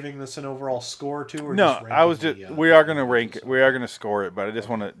you giving this an overall score too, or No, just I was ranking just. the, We are going to rank. episodes? We are going to score it, but I just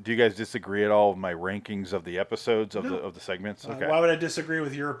want to. Do you guys disagree at all with my rankings of the episodes of No. the segments? Okay. Why would I disagree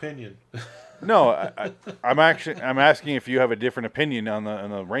with your opinion? No, I'm asking if you have a different opinion on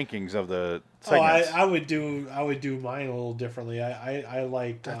the rankings of the segments. I would do mine a little differently. I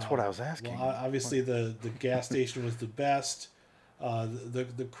liked. That's what I was asking. Well, obviously, the gas station was the best.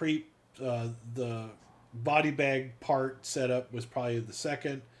 The creep, the body bag part setup was probably the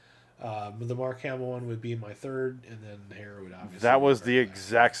second. The Mark Hamill one would be my third, and then Hair would obviously. That was be the right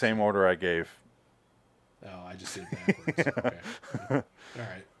exact same order I gave. back. Oh, I just did it backwards. Okay. All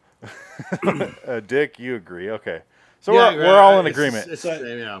right. Dick, you agree? Okay, so Yeah, we're all in it's- agreement. It's, So-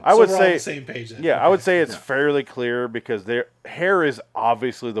 yeah. I would so we're all on say the same page then. Yeah, Okay. I would say it's fairly clear because their Hair is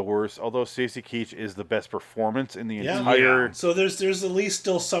obviously the worst. Although Stacy Keach is the best performance in the Yeah. entire. So there's at least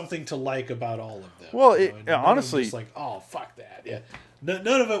still something to like about all of them. Well, you it- know, and none of them honestly- just like, oh fuck that. Yeah,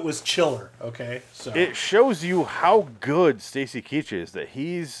 none of it was chiller. Okay, so It shows you how good Stacy Keach is. That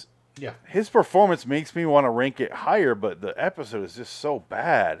yeah, his performance makes me want to rank it higher, but the episode is just so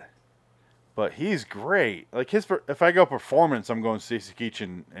bad. But he's great. Like if I go performance, I'm going Stacy Keach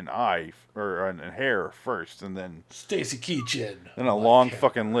and Hair first, and then Stacy Keach a long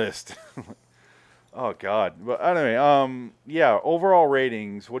fucking list. Oh God! But anyway, yeah. Overall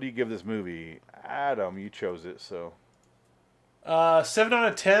ratings. What do you give this movie, Adam? You chose it, so 7 out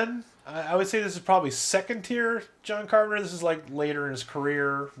of 10. I would say this is probably second tier John Carpenter. This is like later in his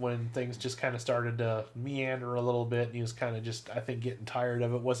career when things just kind of started to meander a little bit. And he was kind of just, I think, getting tired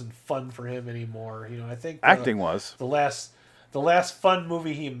of it. It wasn't fun for him anymore. You know, I think acting was. the last fun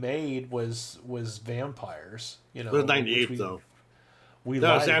movie he made was Vampires. You know, It was which 98 though. We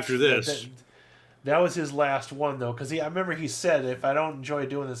That was liked. after this. That was his last one though, because I remember he said, "If I don't enjoy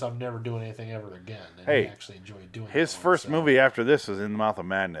doing this, I'm never doing anything ever again." And Hey, he actually enjoyed doing His that one, first so- movie after this was In the Mouth of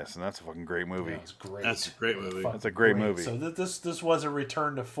Madness, and that's a fucking great movie. Yeah, it was great. That's a great movie. Fucking That's a great movie. So this was a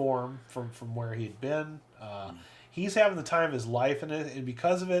return to form from where he'd been. He's having the time of his life in it, and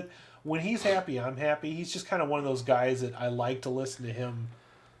because of it, when he's happy, I'm happy. He's just kind of one of those guys that I like to listen to him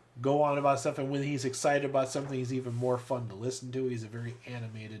go on about stuff, and when he's excited about something, he's even more fun to listen to. He's a very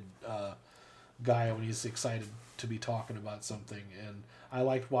animated guy when he's excited to be talking about something, and I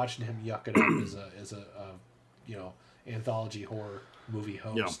liked watching him yuck it up as a anthology horror movie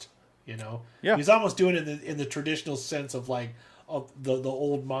host. You know, Yeah. he's almost doing it in the traditional sense of like of the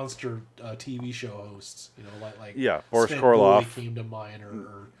old monster TV show hosts. You know, like Yeah, Boris Sven Karloff. Bowie came to mind,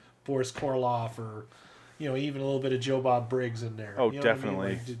 or Boris Karloff, or even a little bit of Joe Bob Briggs in there. Oh, You know what I mean?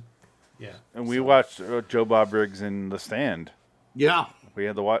 definitely. Like, yeah, And we watched Joe Bob Briggs in The Stand. Yeah. We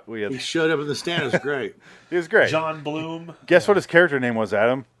had He showed up in the stand. It was great. It was great. John Bloom. Guess what his character name was,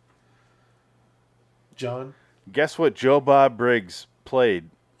 Adam? John. Guess what Joe Bob Briggs played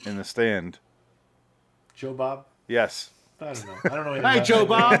in The Stand? Joe Bob. Yes. I don't know. I don't know. anything Hi, about- Joe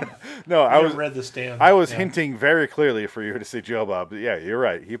Bob. No, I I was haven't read The Stand. I was Yeah. hinting very clearly for you to say Joe Bob. But yeah, you're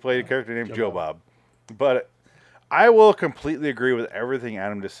right. He played a character named Joe Bob. But I will completely agree with everything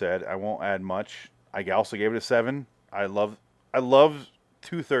Adam just said. I won't add much. I also gave it a 7. I love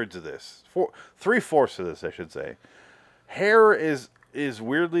 2/3 of this. 3/4 of this, I should say. Hair is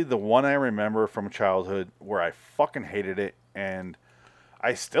weirdly the one I remember from childhood where I fucking hated it, and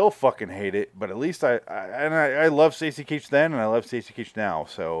I still fucking hate it. But at least I love Stacy Keach then, and I love Stacy Keach now.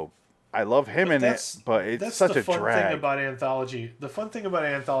 So I love him in it, but it's that's such the a fun drag. thing about anthology. The fun thing about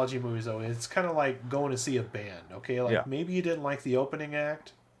anthology movies, though, it's kind of like going to see a band. Okay, like Yeah. maybe you didn't like the opening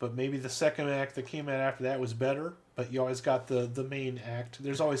act, but maybe the second act that came out after that was better. But you always got the main act.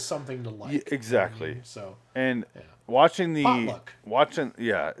 There's always something to like. Yeah, you know what I exactly. mean? So And Yeah. watching the Potluck. watching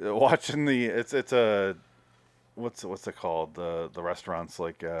it's a what's it called, the restaurants,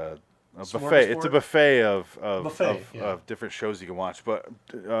 like a buffet. It's a Smorgasbord? buffet of Buffet, yeah. of different shows you can watch. But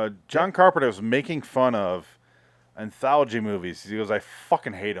John Carpenter was making fun of anthology movies. He goes, I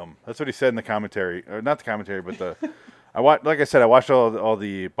fucking hate them. That's what he said in the commentary, or not the commentary, but the like I said, I watched all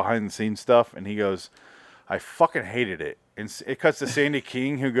the behind the scenes stuff, and he goes, I fucking hated it. And it cuts to Sandy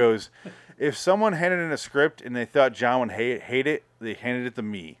King, who goes, if someone handed in a script and they thought John would hate it, they handed it to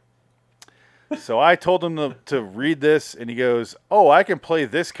me. So I told him to read this, and he goes, oh, I can play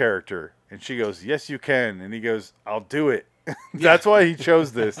this character. And she goes, yes, you can. And he goes, I'll do it. That's why he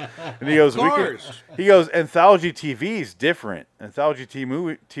chose this. And he goes, he goes, anthology TV is different. Anthology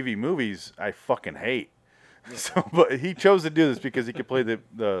TV movies, I fucking hate. So, but he chose to do this because he could play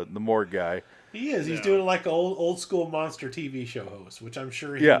the morgue guy. he is. He's doing like an old school monster TV show host, which I'm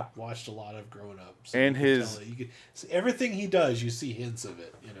sure he Yeah. watched a lot of growing up. So And you can his- tell that everything he does, you see hints of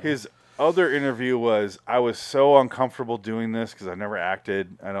it. You know? other interview was, I was so uncomfortable doing this because I never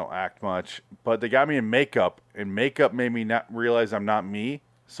acted. I don't act much. But they got me in makeup, and makeup made me not realize I'm not me,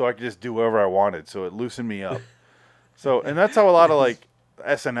 so I could just do whatever I wanted. So it loosened me up. So, and that's how a lot of like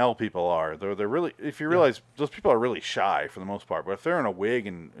SNL people are. They're really, if you realize, those people are really shy for the most part. But if they're in a wig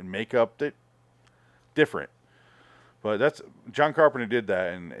and makeup, they're different. But that's John Carpenter did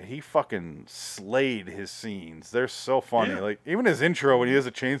that, and he fucking slayed his scenes. They're so funny. Yeah. Like even his intro when he has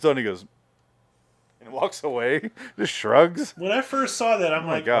a chainsaw and he goes and walks away, just shrugs. When I first saw that, I'm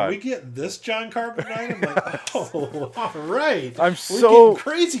my like, God. "Are we getting this John Carpenter night?" I'm like, "Oh, all right." I'm We're so- getting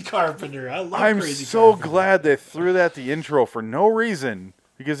Crazy Carpenter. I love I'm Crazy so Carpenter. glad they threw that the intro for no reason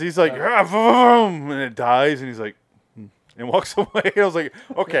because he's like, boom, and it dies, and he's like, and walks away. I was like,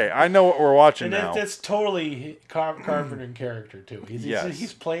 okay, I know what we're watching And now. that's totally Carpenter in character too. Yes.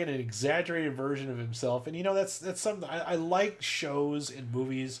 He's playing an exaggerated version of himself, and that's something I like shows and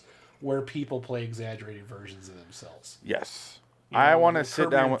movies where people play exaggerated versions of themselves. Yes, You know, I want to Curb sit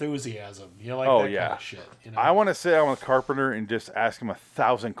Your down with. Enthusiasm. You know, like Oh, that yeah. kind of shit. You know? I want to sit down with Carpenter and just ask him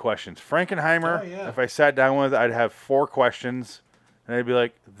 1,000 questions. Frankenheimer, Oh, yeah. if I sat down with, I'd have 4 questions, and I'd be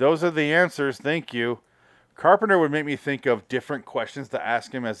like, "Those are the answers, thank you." Carpenter would make me think of different questions to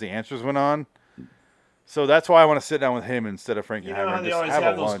ask him as the answers went on. So that's why I want to sit down with him instead of Frankenheimer You know how and they just always have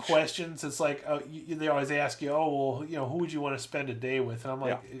have a those lunch. questions? It's like they always ask you, "Oh, well, who would you want to spend a day with?" And I'm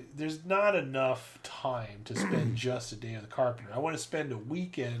like, "There's not enough time to spend just a day with Carpenter. I want to spend a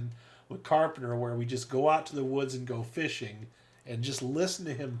weekend with Carpenter where we just go out to the woods and go fishing and just listen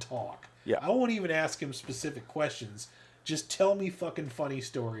to him talk. Yeah. I won't even ask him specific questions. Just tell me fucking funny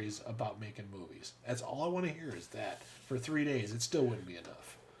stories about making movies. That's all I want to hear is that for 3 days. It still wouldn't be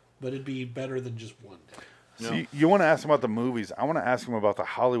enough, but it'd be better than just one day." So you want to ask him about the movies. I want to ask him about the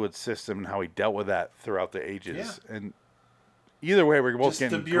Hollywood system and how he dealt with that throughout the ages. Yeah. And either way, we're both Just the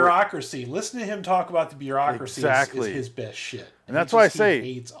getting bureaucracy. Listen to him talk about the bureaucracy Exactly. is his best shit. And that's why I say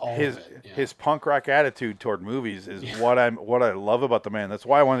he hates all his of it. Yeah. his punk rock attitude toward movies is what I love about the man. That's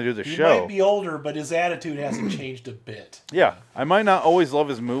why I want to do the He show. might be older, but his attitude hasn't changed a bit. Yeah, I might not always love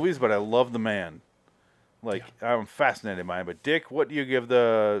his movies, but I love the man. Like I'm fascinated by him. But Dick, what do you give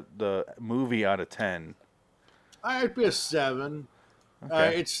the movie out of 10? I'd be a 7.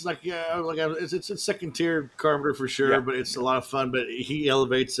 Okay. It's like it's a second tier Carpenter for sure, Yeah. but it's a lot of fun. But he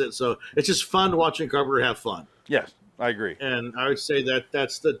elevates it, so it's just fun watching Carpenter have fun. Yes, I agree. And I would say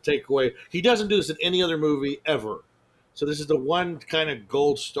that's the takeaway. He doesn't do this in any other movie ever. So this is the one kind of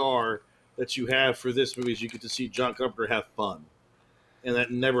gold star that you have for this movie is you get to see John Carpenter have fun. And that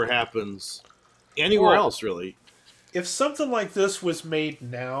never happens anywhere else, really. If something like this was made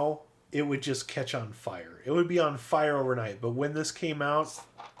now, it would just catch on fire. It would be on fire overnight. But when this came out,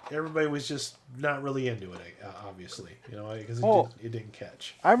 everybody was just not really into it, obviously. Because it didn't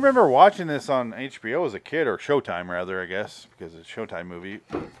catch. I remember watching this on HBO as a kid, or Showtime rather, I guess, because it's a Showtime movie.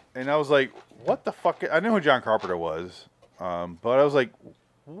 And I was like, "What the fuck?" I knew who John Carpenter was, but I was like,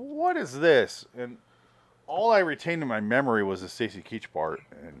 "What is this?" And all I retained in my memory was the Stacy Keach part,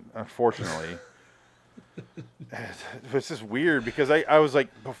 and unfortunately. It's just weird because I was like,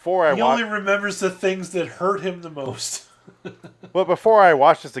 before I He watched. only remembers the things that hurt him the most. But before I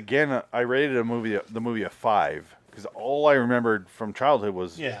watched this again, I rated the movie a 5 because all I remembered from childhood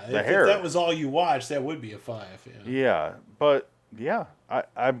was Yeah, the if hair. that was all you watched, that would be a 5. Yeah. Yeah, but yeah,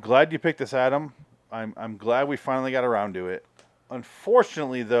 I'm glad you picked this, Adam. I'm glad we finally got around to it.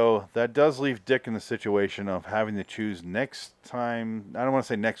 Unfortunately, though, that does leave Dick in the situation of having to choose next time. I don't want to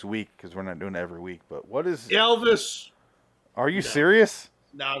say next week because we're not doing it every week. But what is Elvis. Are you serious?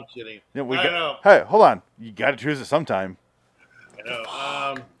 No, I'm kidding. Yeah, I know. Hey, hold on. You got to choose it sometime. I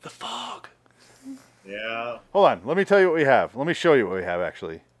know. The fog. Yeah. Hold on. Let me tell you what we have. Let me show you what we have,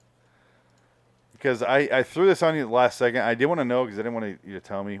 actually. Because I threw this on you the last second. I did want to know because I didn't want you to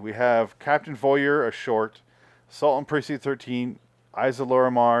tell me. We have Captain Voyeur, a short, Assault on Precinct 13, Eyes of Laura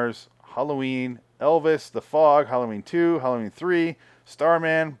Mars, Halloween, Elvis, The Fog, Halloween 2, Halloween 3,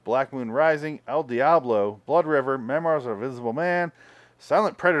 Starman, Black Moon Rising, El Diablo, Blood River, Memoirs of an Invisible Man,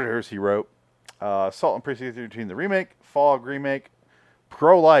 Silent Predators, he wrote, Assault on Precinct 13, the remake, Fog remake,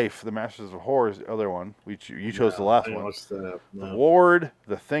 Pro-Life, The Masters of Horror is the other one. You chose the last one. What's that? The Ward,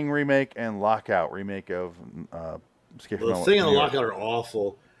 The Thing remake, and Lockout remake of Escape from The New Thing and the York. Lockout are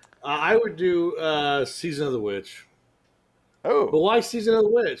awful. I would do Season of the Witch. But Oh, why Season of the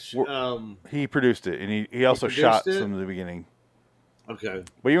Witch? he produced it, and he also produced shot it? some in the beginning. Okay.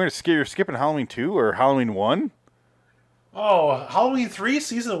 But you're skipping Halloween 2 or Halloween 1? Oh, Halloween 3,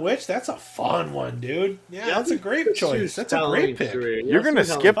 Season of the Witch? That's a fun one, dude. Yeah, that's a great choice. That's a great pick. You're going to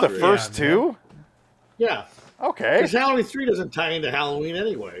skip the first yeah, two? Yeah. Okay. Because Halloween 3 doesn't tie into Halloween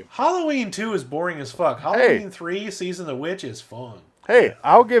anyway. Halloween 2 is boring as fuck. Halloween 3, Season of the Witch, is fun. Hey,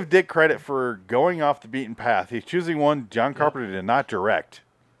 I'll give Dick credit for going off the beaten path. He's choosing one John Carpenter did not direct.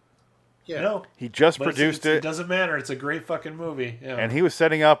 Yeah. No, He just but produced it it, doesn't matter. It's a great fucking movie. Yeah. and he was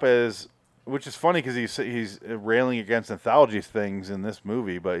setting up as, which is funny because he's railing against anthology things in this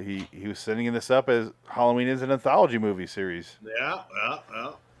movie, but he was setting this up as Halloween is an anthology movie series. Yeah.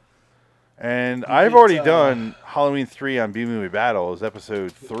 And I've already done Halloween 3 on B Movie Battle as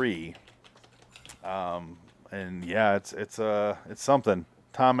episode 3. And yeah, it's something.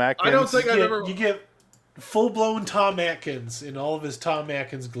 Tom Atkins. I don't think you get full-blown Tom Atkins in all of his Tom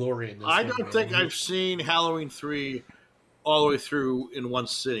Atkins glory in this I thing, don't think I've seen Halloween 3 all the way through in one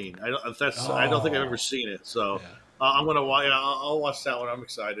sitting. I don't think I've ever seen it. So I'm gonna watch. I'll watch that one. I'm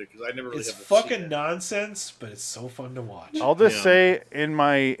excited because I never really. It's have fucking seen it. nonsense, but it's so fun to watch. I'll just say in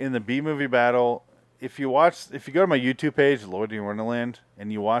the B Movie Battle, if you go to my YouTube page, Lloyd in Wonderland,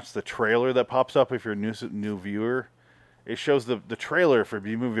 and you watch the trailer that pops up if you're a new viewer, it shows the trailer for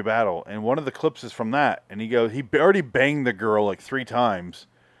B Movie Battle, and one of the clips is from that, and he already banged the girl like 3 times,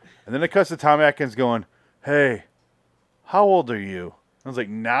 and then it cuts to Tom Atkins going, "Hey, how old are you?" I was like,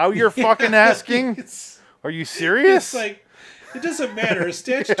 "Now you're fucking asking? Are you serious?" It's like, it doesn't matter. A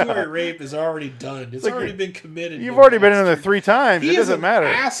statutory rape is already done. It's like already been committed. You've already been in there 3 times. He It doesn't matter.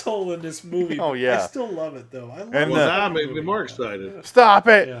 An asshole in this movie. Oh, yeah. I still love it though. I love And, it. Well, now made me more excited. Stop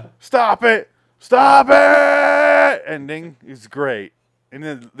it! Yeah. Stop it! Stop it! Ending is great, and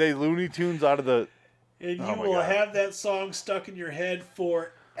then they Looney Tunes out of the. And you Oh my will God. have that song stuck in your head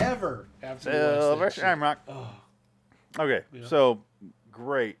forever after you watch Silver that shit. Shamrock. Okay, so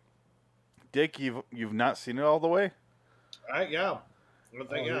great, Dick. You've not seen it all the way. Yeah. I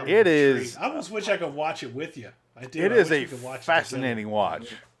think, yeah. It is. I almost wish I could watch it with you. I do. It I is wish a we could watch it fascinating together.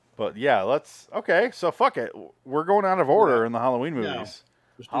 watch. But yeah, let's. Okay, so fuck it. We're going out of order in the Halloween movies.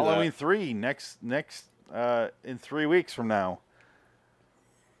 Let's do Halloween that. 3 next in 3 weeks from now.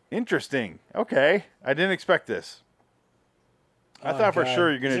 Interesting. Okay, I didn't expect this. I thought for God.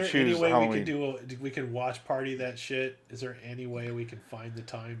 sure you're going to Is there choose any way Halloween. we could watch party that shit? Is there any way we can find the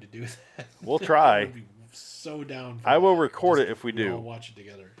time to do that? We'll try. I would be so down. For I will that. record Just it if we all do. watch it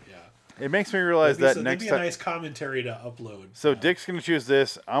together. Yeah. It makes me realize that That'd next be a time. nice commentary to upload. So Dick's going to choose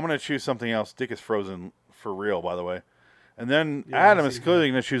this. I'm going to choose something else. Dick is frozen for real, by the way. And then Adam is clearly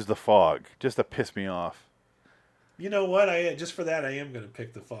going to choose The Fog, just to piss me off. You know what? Just for that, I am going to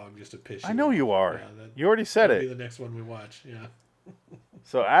pick The Fog just to piss you. I know off. you are. Yeah, You already said that'll it. Be the next one we watch. Yeah.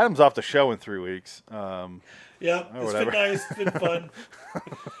 So Adam's off the show in 3 weeks. Yeah, it's whatever. been nice. It's been fun.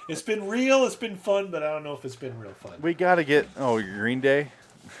 It's been real. It's been fun, but I don't know if it's been real fun. We got to get... Oh, your Green Day?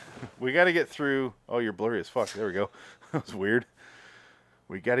 We got to get through... Oh, you're blurry as fuck. There we go. That was weird.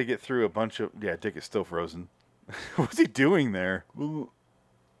 We got to get through a bunch of... Yeah, Dick is still frozen. What's he doing there? What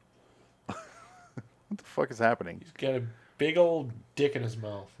the fuck is happening? He's got a big old dick in his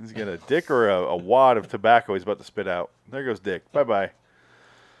mouth. He's got a dick or a wad of tobacco he's about to spit out. There goes Dick. Bye-bye.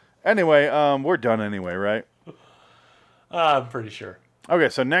 Anyway, we're done anyway, right? I'm pretty sure. Okay,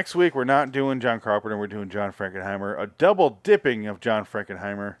 so next week we're not doing John Carpenter, we're doing John Frankenheimer. A double dipping of John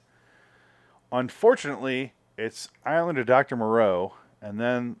Frankenheimer. Unfortunately, it's Island of Dr. Moreau, and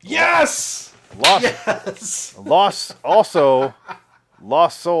then Yes! Lost, Yes!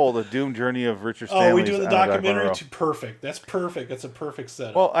 Lost Soul, the doomed journey of Richard Stanley's Oh, we doing the Island of Dr. documentary? Moreau. Perfect. That's perfect. That's a perfect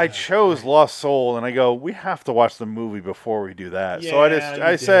setup. Well, I chose Lost Soul, and I go, we have to watch the movie before we do that. So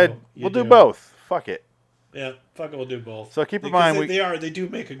I said, we'll do both. Fuck it. Yeah, fuck it, we'll do both. So keep in Because mind, they do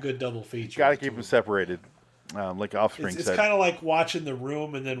make a good double feature. Got to keep them separated, like Offspring It's said. kind of like watching The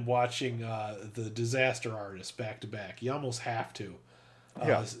Room and then watching The Disaster Artist back to back. You almost have to.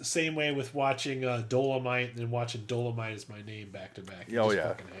 Yeah. Same way with watching Dolomite and then watching Dolomite Is My Name back to back. You Oh just yeah,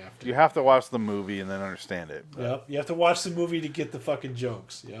 fucking have to. you have to watch the movie and then understand it. Yep, you have to watch the movie to get the fucking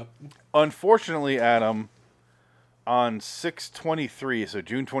jokes. Yep. Unfortunately, Adam, on 6/23, so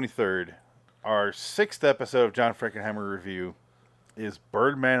June 23rd, our 6th episode of John Frankenheimer review is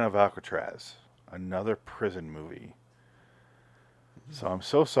Birdman of Alcatraz, another prison movie. So I'm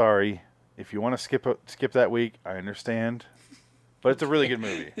so sorry. If you want to skip that week, I understand. But it's a really good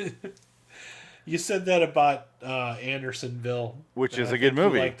movie. You said that about Andersonville, Which and is I a good think you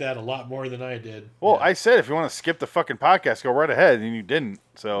movie. liked that a lot more than I did. Well, Yeah. I said if you want to skip the fucking podcast, go right ahead, and you didn't.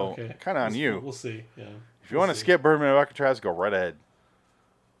 So Okay. kind of on you. We'll see. Yeah. If you want to skip Birdman of Alcatraz, go right ahead.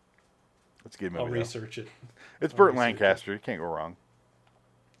 It's a good movie. I'll though. research it. It's I'll Burt research Lancaster. You can't go wrong.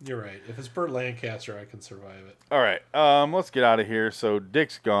 You're right. If it's Burt Lancaster, I can survive it. All right, let's get out of here. So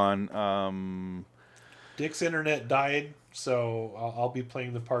Dick's gone. Dick's internet died, so I'll be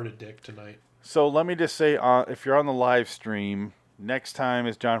playing the part of Dick tonight. So let me just say, if you're on the live stream, next time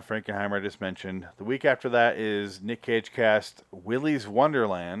is John Frankenheimer, I just mentioned. The week after that is Nick Cage cast Willy's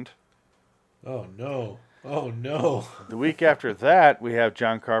Wonderland. Oh, no. Oh, no. The week after that, we have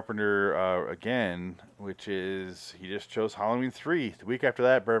John Carpenter again, which is, he just chose Halloween 3. The week after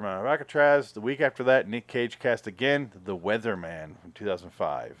that, Birdman on Alcatraz. The week after that, Nick Cage cast again, The Weatherman from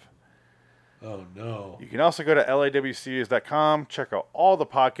 2005. Oh, no. You can also go to lawstudios.com, check out all the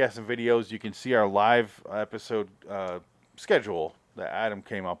podcasts and videos. You can see our live episode schedule that Adam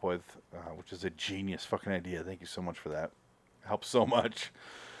came up with, which is a genius fucking idea. Thank you so much for that. It helps so much.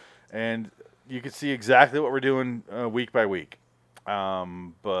 And you can see exactly what we're doing week by week.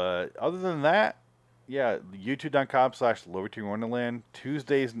 But other than that, yeah, youtube.com/Loverty Wonderland.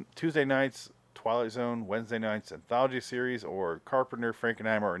 Tuesday nights, Twilight Zone. Wednesday nights, Anthology Series, or Carpenter,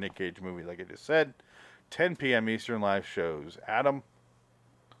 Frankenheimer, or Nick Cage movie, like I just said. 10 p.m. Eastern live shows. Adam?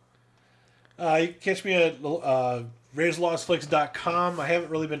 You can catch me at RaidersLostFlix.com. I haven't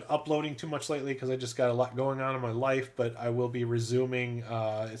really been uploading too much lately because I just got a lot going on in my life, but I will be resuming.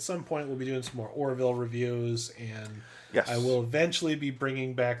 At some point, we'll be doing some more Orville reviews, and Yes. I will eventually be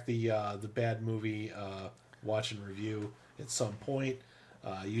bringing back the bad movie watch and review at some point.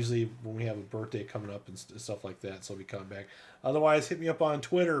 Usually when we have a birthday coming up and stuff like that, so I'll be coming back. Otherwise, hit me up on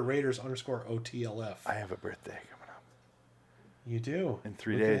Twitter, Raiders_OTLF. I have a birthday coming up. You do. In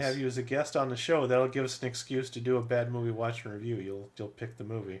 3 We days. can have you as a guest on the show. That'll give us an excuse to do a bad movie watch and review. You'll pick the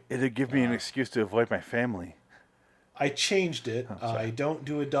movie. It'll give me an excuse to avoid my family. I changed it. sorry. I don't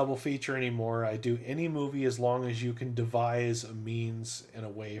do a double feature anymore. I do any movie as long as you can devise a means and a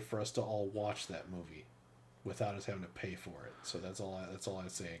way for us to all watch that movie without us having to pay for it. So that's all I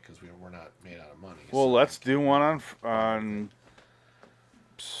say, because we're not made out of money. Well, So let's do one on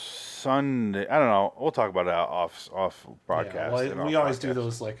Sunday. I don't know. We'll talk about it off broadcast. yeah, well, and we off always do podcast.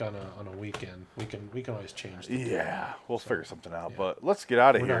 those like on a weekend. We can always change. The Yeah, we'll figure something out. But let's get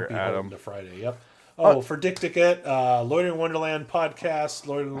out of We're here, not beholden Adam. to Friday. Yep. Oh, for Dick Dickett, Lord of the Wonderland podcast,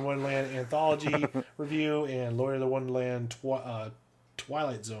 Lord of the Wonderland anthology review, and Lord of the Wonderland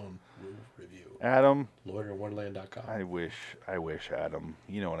Twilight Zone review. Adam, LordoftheWonderland.com. I wish, Adam.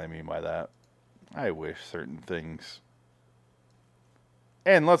 You know what I mean by that. I wish certain things.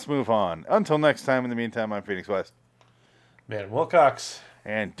 And let's move on. Until next time, in the meantime, I'm Phoenix West. Man, Wilcox.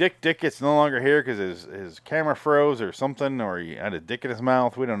 And Dick Dickett's no longer here because his camera froze or something, or he had a dick in his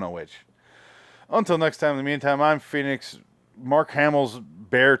mouth. We don't know which. Until next time, in the meantime, I'm Phoenix, Mark Hamill's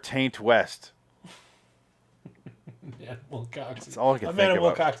Bear Taint West. Man, Wilcox. That's all I can I'm think Adam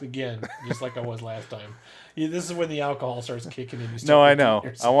about. Wilcox again, just like I was last time. Yeah, this is when the alcohol starts kicking in. You start No, I repeating know.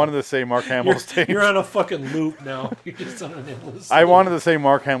 yourself. I wanted to say Mark Hamill's taint. You're on a fucking loop now. You're just on an endless I loop. wanted to say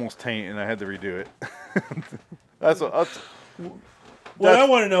Mark Hamill's taint, and I had to redo it. That's What I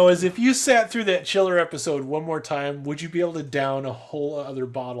want to know is if you sat through that Chiller episode one more time, would you be able to down a whole other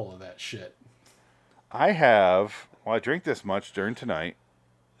bottle of that shit? I have. Well, I drink this much during tonight,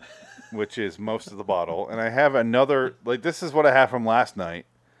 which is most of the bottle, and I have another. Like, this is what I have from last night.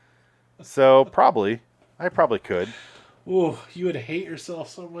 So I probably could. Ooh, you would hate yourself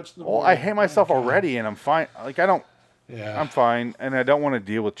so much. In the Well, I morning. hate myself already, and I'm fine. Like, I don't. Yeah, I'm fine, and I don't want to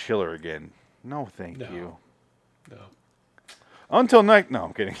deal with Chiller again. No, thank No. you. No. Until night. No,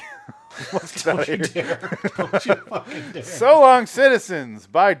 I'm kidding. Let's get out Don't of you here. dare. Don't you fucking dare. So long, citizens.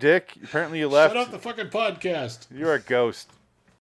 Bye, Dick. Apparently you left. Shut up the fucking podcast. You're a ghost.